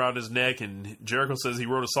 scars around his neck, and Jericho says he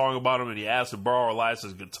wrote a song about him, and he asked to borrow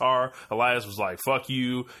Elias' guitar. Elias was like, fuck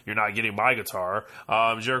you, you're not getting my guitar.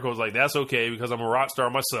 Jericho was like, that's okay, because I'm a rock star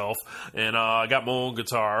myself, and I got my own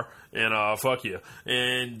guitar, and fuck you.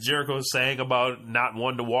 And Jericho sang about not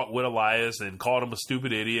wanting to walk with Elias, and called him a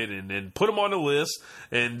stupid idiot, and then put him on the list,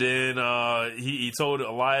 and then he told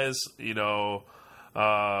Elias, he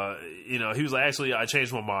was like, actually, I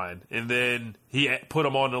changed my mind. And then he put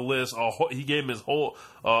him on the list. He gave him his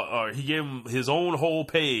own whole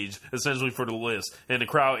page, essentially, for the list. And the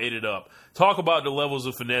crowd ate it up. Talk about the levels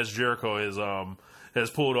of finesse Jericho has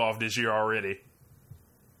pulled off this year already.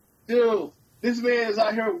 Dude, this man is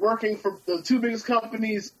out here working for the two biggest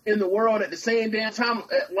companies in the world at the same damn time.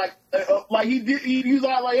 He was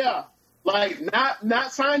all like, yeah, like,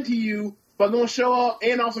 not signed to you, but going to show up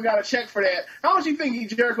and also got a check for that. How much do you think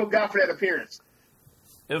Jericho got for that appearance?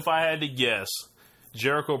 If I had to guess,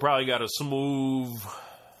 Jericho probably got a smooth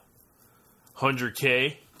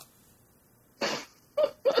 $100K.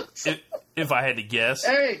 if I had to guess.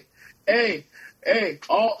 Hey, that's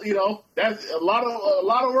a lot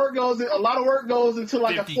of work goes into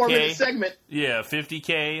like a 4-minute segment. Yeah,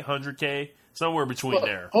 $50K, $100K, somewhere between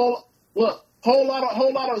there. Whole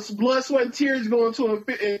lot of blood, sweat, and tears going into a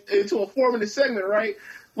 4-minute segment, right?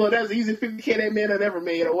 Well, that's the easiest $50K that man had ever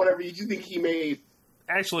made, or whatever you think he made.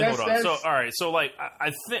 Actually, hold on. So, all right. So, like,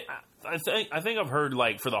 I think I've heard,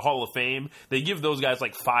 like, for the Hall of Fame, they give those guys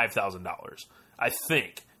like $5,000. I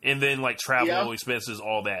think. And then, like, travel expenses,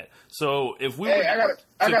 all that. So if we I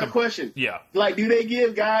got a question. Yeah. Like, do they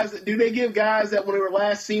give guys that when they were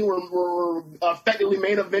last seen were effectively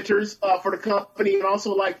main eventers for the company, and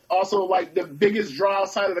also the biggest draw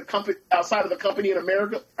outside of the company in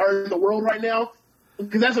America or in the world right now?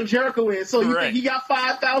 Because that's what Jericho is. So you think he got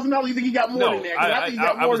 $5,000? You think he got more than that? I think he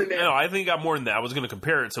got more than that. No, I think he got more than that. I was going to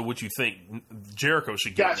compare it to what you think Jericho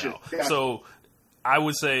should get now. Gotcha. So I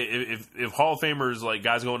would say if Hall of Famers, like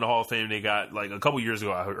guys going to Hall of Fame, they got like a couple years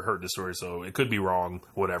ago I heard this story, so it could be wrong.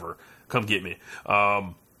 Whatever, come get me.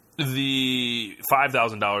 The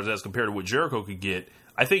 $5,000 as compared to what Jericho could get,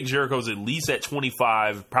 I think Jericho's at least at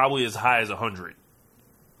 25, probably as high as 100.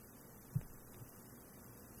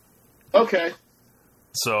 Okay.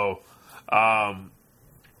 So,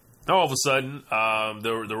 all of a sudden,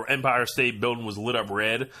 the Empire State Building was lit up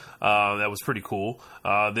red. That was pretty cool.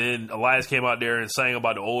 Then Elias came out there and sang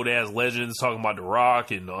about the old-ass legends, talking about The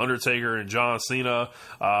Rock and The Undertaker and John Cena.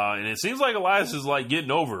 And it seems like Elias is, like,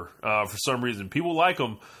 getting over for some reason. People like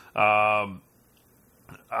him. And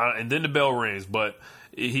then the bell rings. But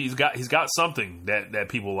he's got something that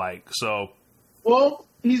people like. So, well,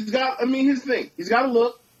 here's the thing. He's got a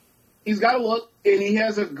look. And he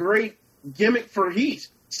has a great gimmick for heat.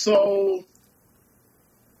 So,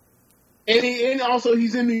 and also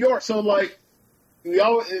he's in New York. So, like,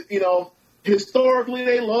 historically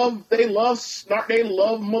they love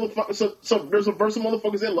motherfuckers. So there's a verse of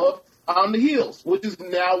motherfuckers that love on the heels, which is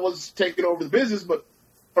now was taking over the business, but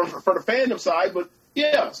for the fandom side. But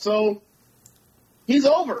yeah, so he's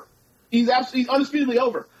over. He's undisputedly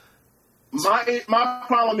over. My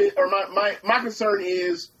problem is, or my concern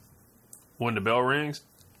is when the bell rings.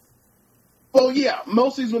 Well, yeah,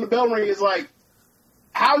 mostly when the bell rings, is like,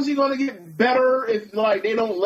 how is he going to get better if like they don't